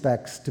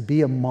respects to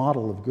be a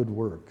model of good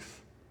works,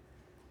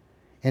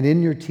 and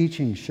in your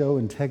teaching show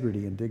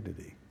integrity and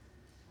dignity."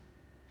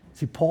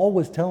 See, Paul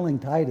was telling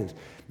Titus,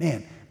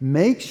 man,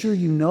 make sure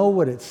you know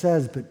what it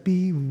says, but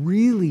be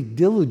really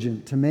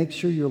diligent to make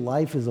sure your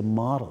life is a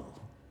model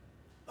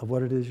of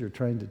what it is you're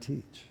trying to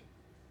teach.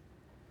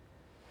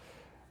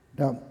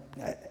 Now,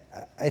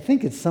 I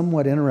think it's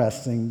somewhat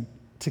interesting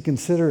to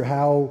consider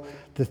how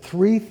the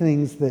three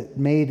things that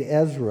made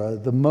Ezra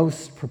the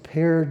most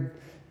prepared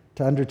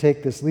to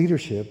undertake this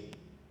leadership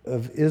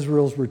of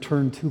Israel's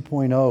Return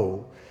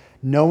 2.0,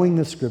 knowing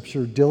the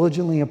Scripture,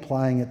 diligently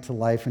applying it to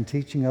life, and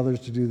teaching others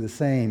to do the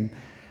same,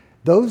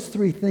 those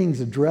three things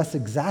address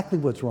exactly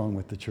what's wrong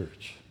with the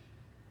church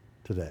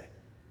today.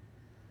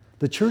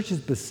 The church is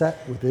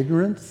beset with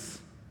ignorance.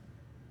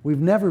 We've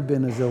never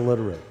been as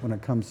illiterate when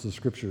it comes to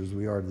Scripture as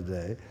we are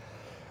today.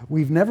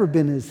 We've never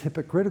been as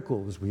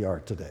hypocritical as we are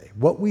today.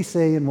 What we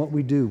say and what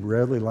we do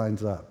rarely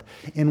lines up.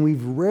 And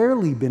we've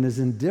rarely been as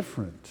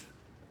indifferent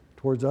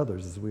towards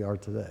others as we are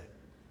today.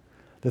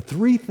 The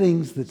three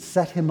things that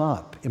set him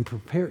up and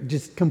prepared,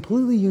 just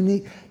completely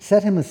unique,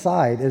 set him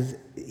aside as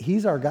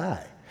he's our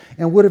guy,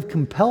 and would have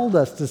compelled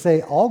us to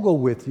say, I'll go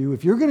with you.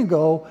 If you're going to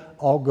go,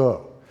 I'll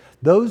go.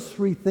 Those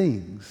three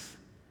things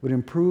would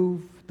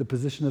improve the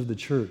position of the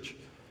church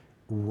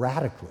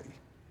radically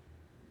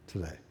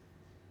today.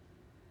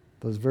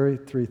 Those very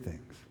three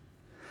things.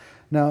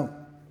 Now,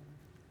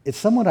 it's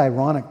somewhat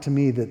ironic to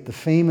me that the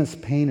famous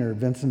painter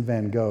Vincent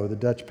van Gogh, the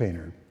Dutch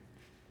painter,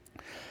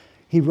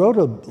 he wrote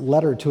a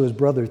letter to his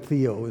brother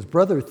Theo. His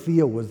brother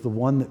Theo was the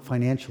one that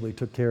financially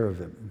took care of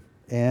him.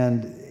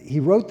 And he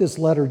wrote this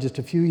letter just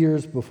a few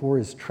years before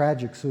his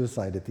tragic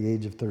suicide at the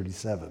age of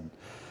 37.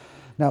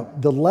 Now,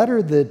 the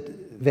letter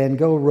that Van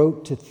Gogh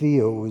wrote to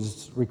Theo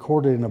was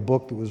recorded in a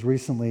book that was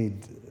recently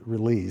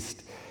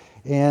released.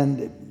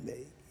 And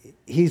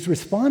he's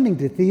responding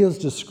to Theo's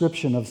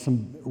description of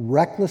some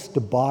reckless,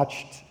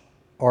 debauched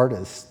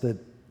artists that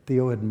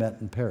Theo had met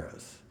in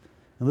Paris.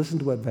 And listen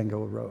to what Van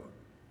Gogh wrote.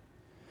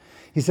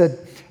 He said,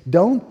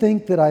 "Don't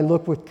think that I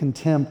look with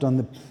contempt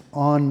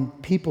on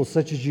people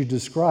such as you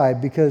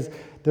describe, because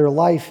their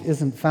life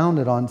isn't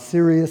founded on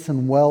serious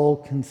and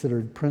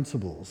well-considered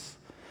principles.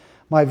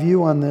 My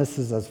view on this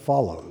is as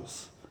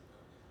follows.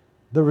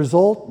 The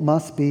result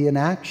must be an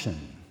action,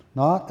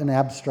 not an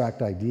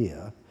abstract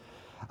idea.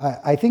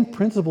 I think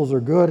principles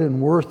are good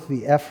and worth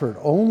the effort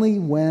only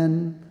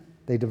when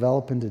they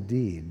develop into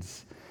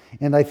deeds.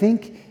 And I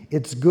think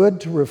it's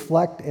good to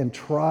reflect and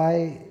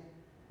try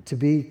to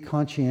be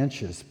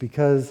conscientious,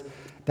 because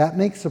that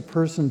makes a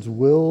person's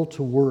will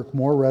to work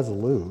more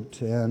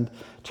resolute and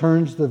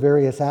turns the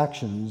various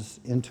actions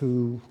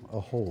into a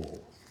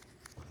whole.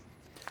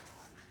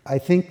 I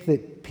think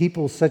that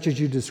people such as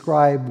you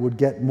describe would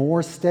get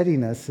more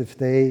steadiness if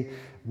they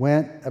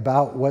went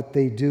about what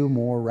they do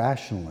more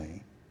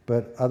rationally.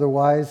 But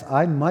otherwise,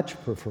 I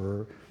much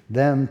prefer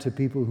them to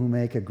people who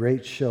make a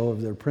great show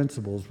of their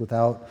principles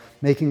without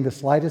making the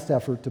slightest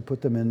effort to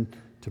put them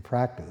into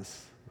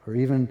practice, or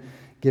even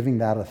giving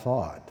that a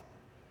thought.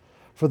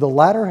 For the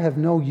latter have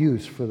no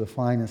use for the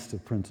finest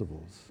of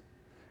principles,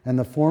 and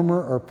the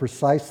former are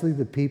precisely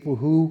the people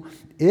who,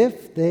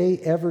 if they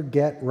ever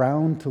get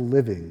round to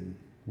living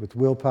with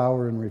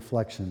willpower and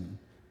reflection,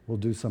 will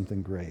do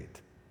something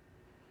great.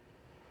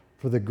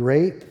 For the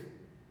great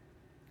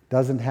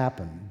doesn't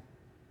happen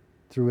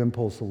through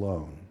impulse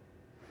alone,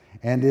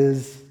 and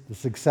is the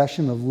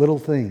succession of little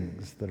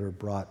things that are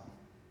brought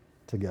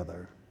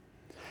together.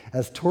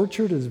 As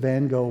tortured as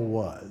Van Gogh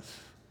was,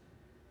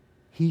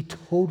 he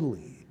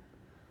totally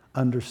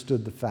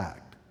understood the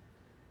fact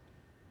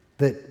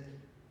that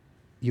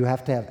you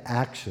have to have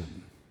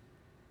action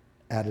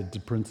added to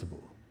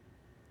principle,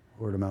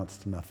 or it amounts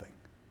to nothing.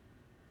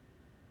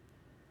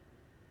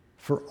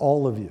 For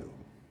all of you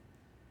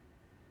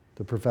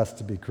that profess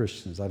to be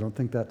Christians, I don't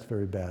think that's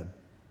very bad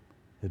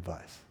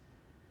advice.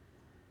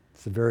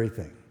 It's the very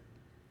thing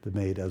that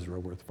made Ezra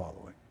worth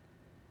following.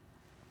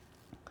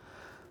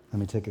 Let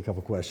me take a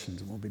couple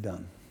questions and we'll be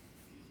done.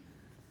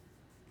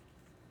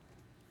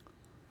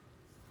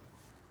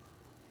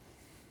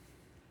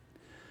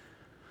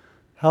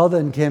 How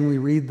then can we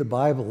read the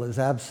Bible as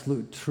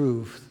absolute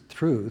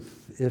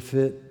truth if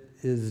it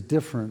is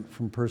different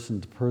from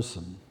person to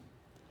person?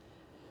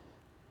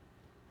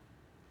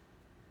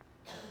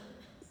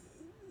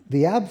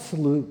 The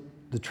absolute,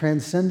 the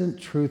transcendent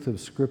truth of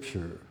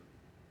Scripture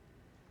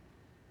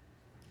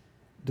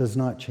does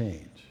not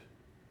change.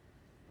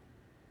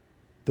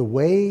 The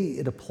way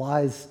it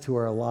applies to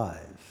our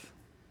lives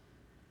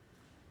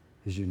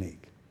is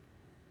unique.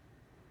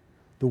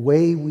 The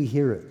way we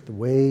hear it, the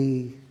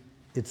way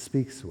it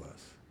speaks to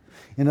us.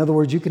 In other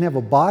words, you can have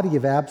a body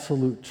of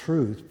absolute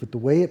truth, but the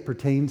way it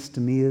pertains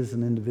to me as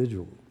an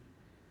individual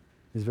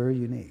is very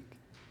unique.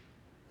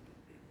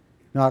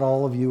 Not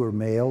all of you are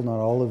male, not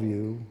all of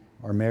you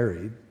are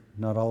married,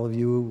 not all of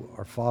you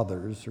are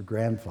fathers or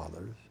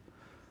grandfathers.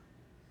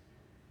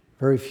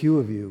 Very few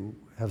of you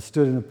have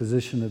stood in a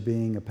position of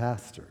being a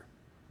pastor,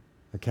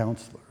 a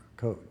counselor, a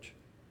coach.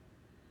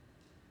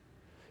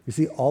 You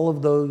see, all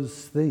of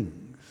those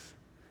things,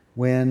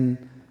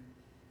 when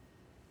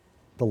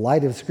the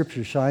light of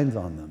Scripture shines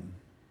on them,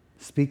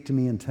 speak to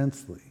me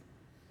intensely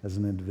as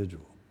an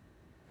individual.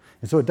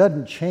 And so it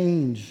doesn't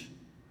change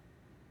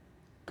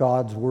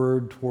God's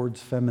word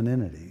towards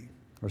femininity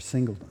or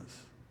singleness.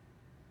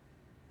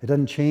 It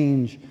doesn't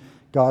change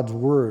God's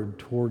word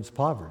towards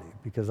poverty,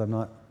 because I'm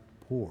not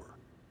poor.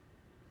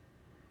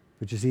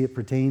 But you see, it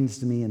pertains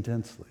to me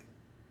intensely.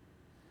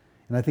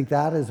 And I think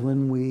that is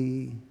when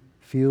we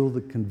feel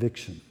the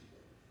conviction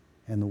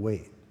and the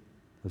weight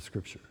of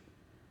Scripture.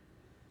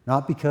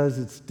 Not because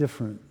it's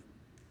different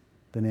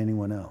than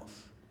anyone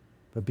else,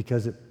 but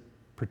because it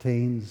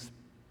pertains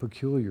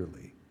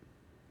peculiarly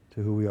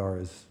to who we are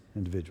as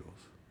individuals.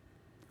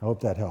 I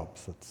hope that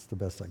helps. That's the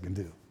best I can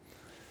do.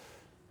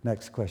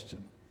 Next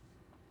question.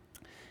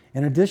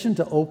 In addition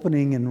to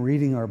opening and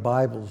reading our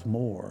Bibles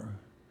more,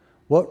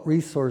 what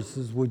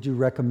resources would you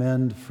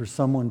recommend for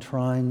someone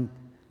trying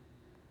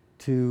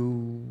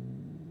to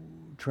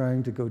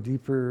go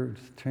deeper,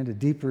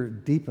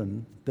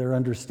 deepen their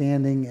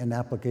understanding and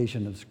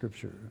application of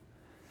Scripture?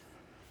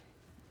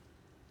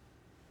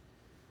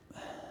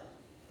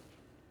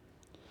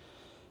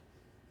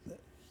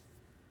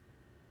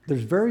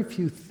 There's very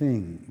few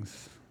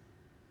things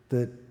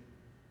that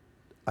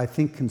I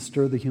think can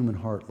stir the human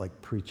heart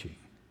like preaching.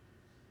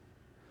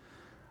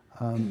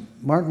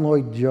 Martin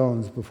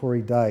Lloyd-Jones, before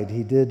he died,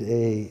 he did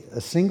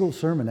a single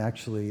sermon,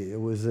 actually. It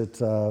was at,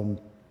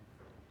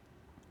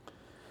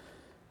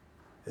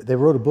 they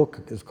wrote a book,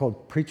 it's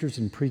called Preachers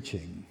and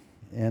Preaching.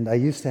 And I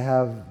used to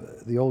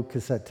have the old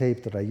cassette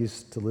tape that I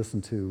used to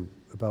listen to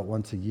about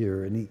once a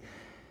year. And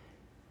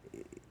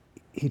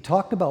he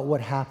talked about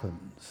what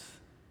happens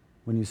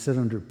when you sit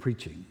under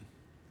preaching.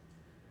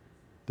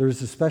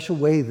 There's a special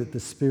way that the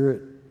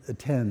Spirit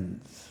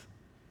attends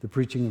the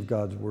preaching of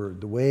God's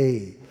word, the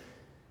way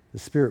the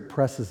Spirit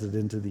presses it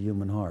into the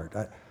human heart.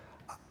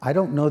 I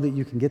don't know that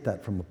you can get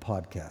that from a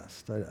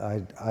podcast.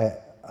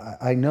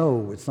 I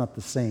know it's not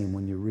the same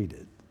when you read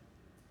it.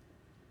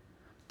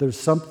 There's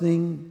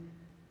something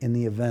in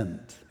the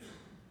event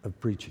of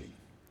preaching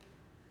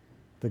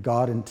that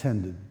God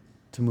intended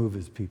to move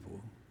his people.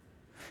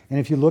 And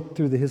if you look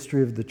through the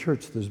history of the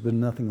church, there's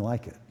been nothing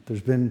like it. There's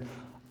been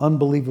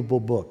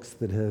unbelievable books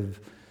that have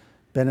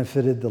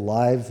benefited the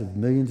lives of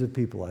millions of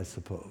people, I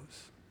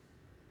suppose.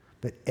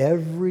 But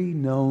every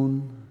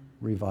known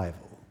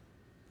revival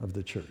of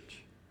the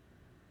church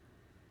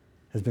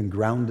has been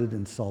grounded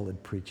in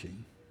solid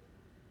preaching,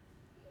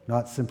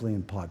 not simply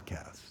in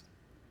podcasts,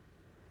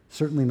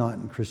 certainly not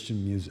in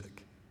Christian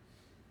music.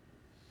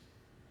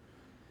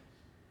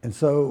 And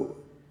so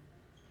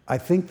I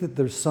think that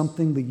there's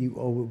something that you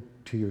owe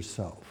to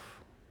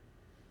yourself,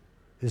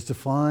 is to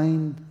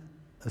find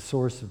a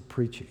source of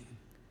preaching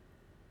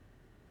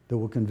that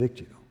will convict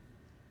you.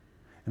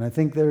 And I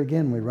think there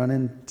again we run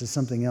into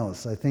something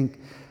else. I think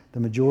the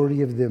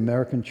majority of the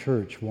American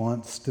church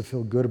wants to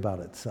feel good about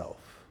itself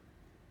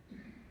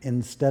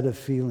instead of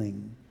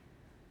feeling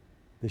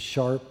the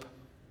sharp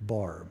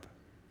barb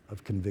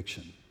of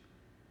conviction,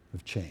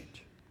 of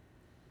change.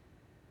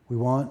 We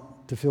want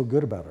to feel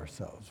good about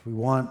ourselves. We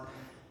want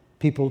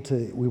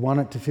we want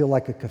it to feel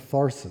like a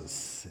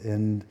catharsis,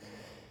 and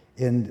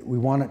we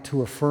want it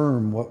to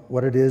affirm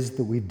what it is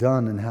that we've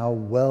done and how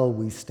well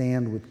we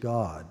stand with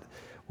God.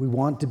 We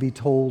want to be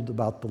told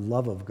about the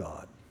love of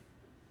God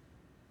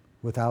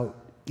without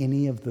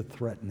any of the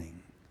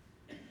threatening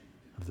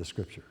of the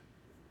Scripture.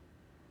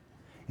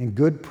 And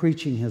good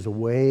preaching has a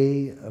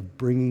way of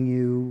bringing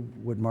you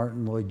what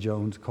Martin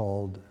Lloyd-Jones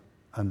called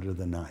under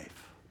the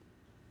knife.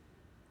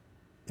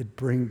 It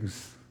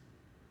brings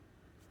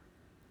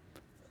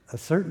a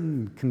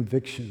certain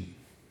conviction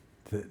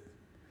that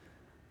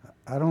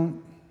I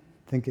don't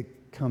think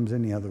it comes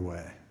any other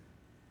way.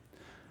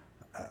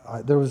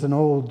 There was an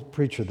old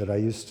preacher that I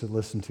used to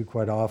listen to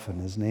quite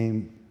often. His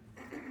name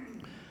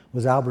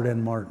was Albert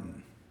N.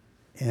 Martin.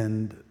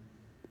 And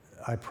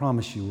I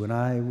promise you, when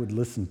I would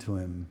listen to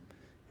him,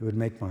 it would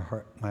make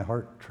my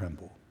heart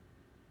tremble.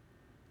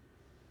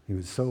 He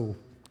was so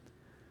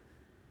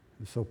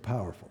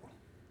powerful.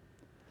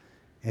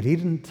 And he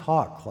didn't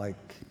talk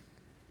like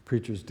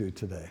preachers do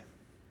today.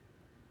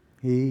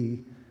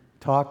 He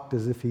talked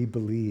as if he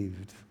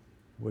believed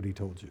what he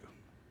told you.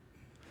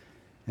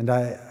 And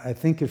I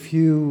think a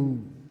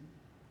few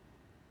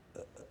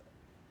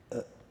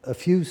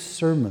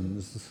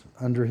sermons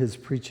under his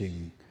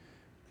preaching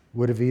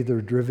would have either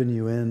driven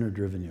you in or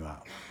driven you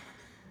out.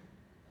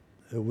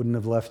 It wouldn't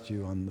have left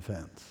you on the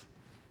fence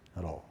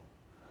at all.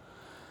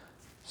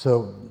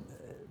 So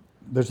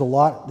there's a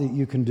lot that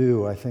you can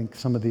do. I think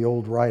some of the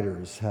old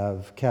writers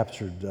have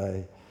captured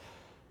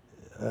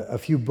a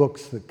few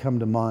books that come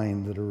to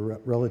mind that are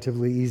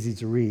relatively easy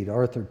to read.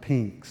 Arthur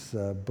Pink's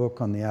book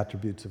on the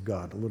attributes of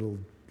God, a little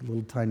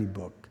tiny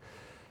book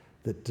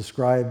that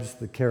describes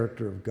the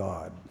character of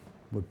God,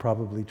 would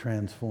probably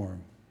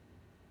transform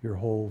your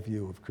whole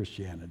view of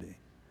Christianity.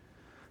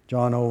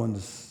 John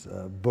Owen's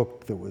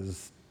book that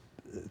was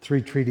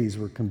 3 treatises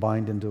were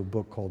combined into a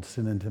book called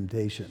Sin and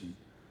Temptation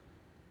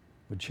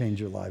would change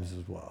your lives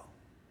as well.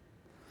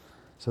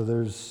 So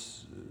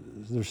there's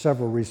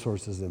several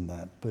resources in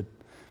that, but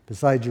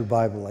besides your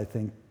Bible, I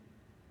think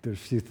there's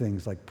few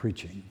things like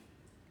preaching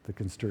that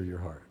can stir your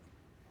heart.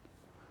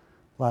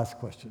 Last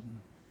question.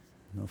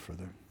 No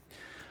further.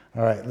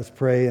 All right, let's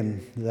pray,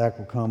 and Zach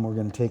will come. We're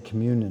going to take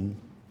communion.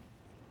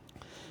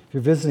 If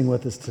you're visiting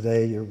with us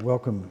today, you're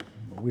welcome.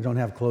 We don't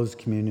have closed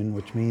communion,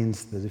 which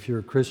means that if you're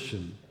a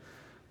Christian,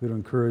 we would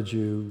encourage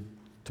you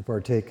to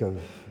partake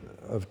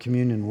of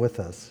communion with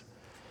us.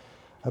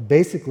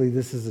 Basically,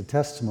 this is a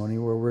testimony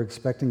where we're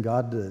expecting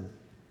God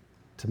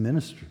to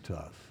minister to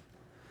us.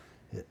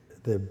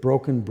 The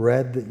broken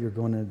bread that you're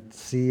going to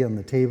see on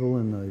the table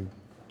and the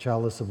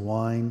chalice of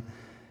wine,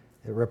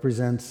 it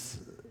represents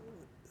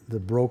the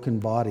broken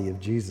body of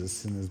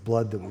Jesus and his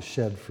blood that was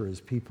shed for his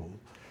people.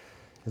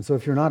 And so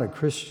if you're not a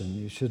Christian,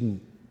 you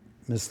shouldn't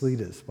mislead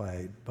us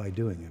by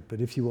doing it.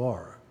 But if you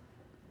are,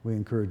 we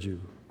encourage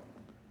you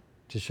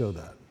to show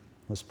that.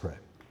 Let's pray.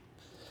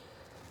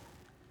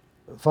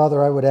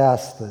 Father, I would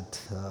ask that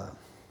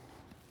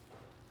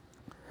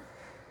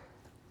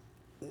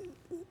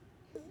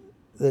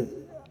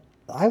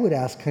I would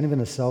ask kind of in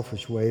a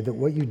selfish way that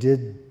what you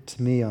did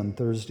to me on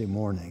Thursday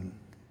morning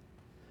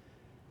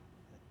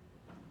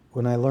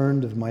when I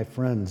learned of my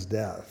friend's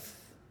death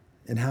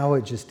and how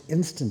it just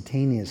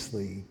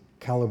instantaneously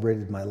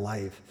calibrated my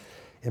life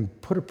and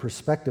put a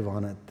perspective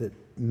on it that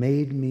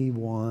made me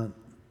want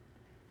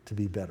to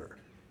be better.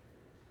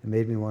 It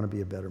made me want to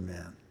be a better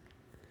man.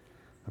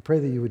 I pray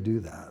that you would do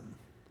that.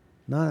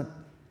 Not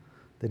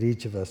that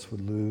each of us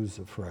would lose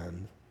a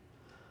friend,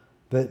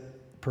 but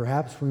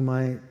perhaps we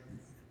might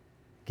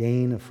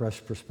gain a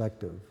fresh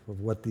perspective of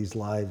what these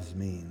lives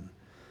mean,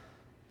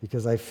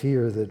 because I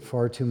fear that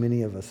far too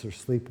many of us are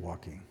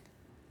sleepwalking.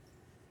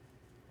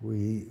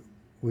 We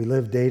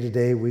live day to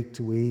day, week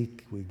to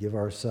week. We give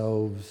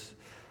ourselves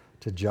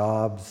to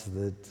jobs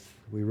that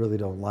we really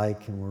don't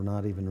like and we're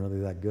not even really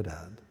that good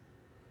at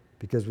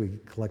because we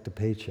collect a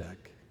paycheck.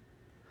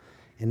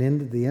 And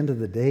in the end of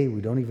the day, we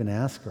don't even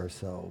ask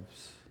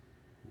ourselves,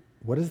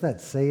 what does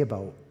that say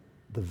about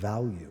the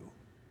value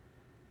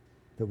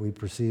that we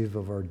perceive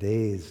of our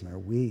days and our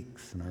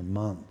weeks and our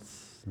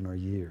months and our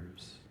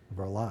years of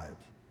our lives?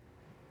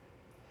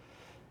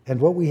 And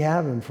what we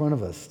have in front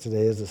of us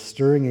today is a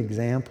stirring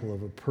example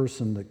of a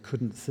person that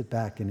couldn't sit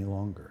back any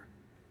longer.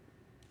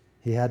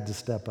 He had to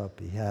step up.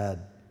 He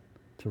had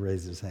to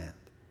raise his hand.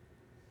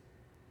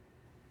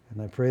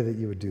 And I pray that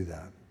you would do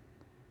that.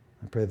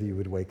 I pray that you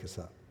would wake us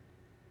up.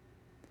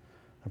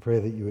 I pray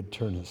that you would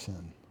turn us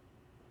in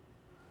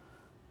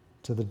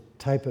to the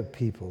type of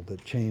people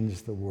that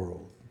change the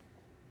world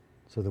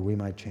so that we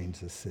might change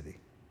this city.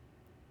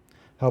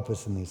 Help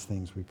us in these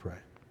things, we pray.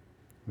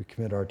 We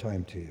commit our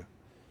time to you.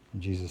 In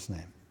Jesus'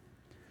 name,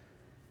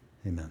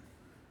 amen.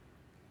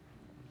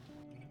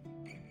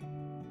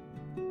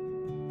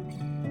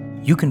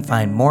 You can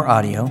find more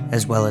audio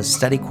as well as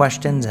study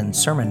questions and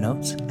sermon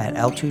notes at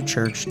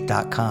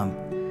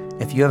l2church.com.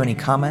 If you have any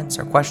comments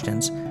or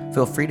questions,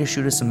 feel free to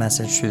shoot us a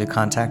message through the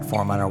contact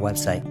form on our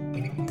website.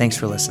 Thanks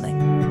for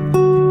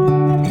listening.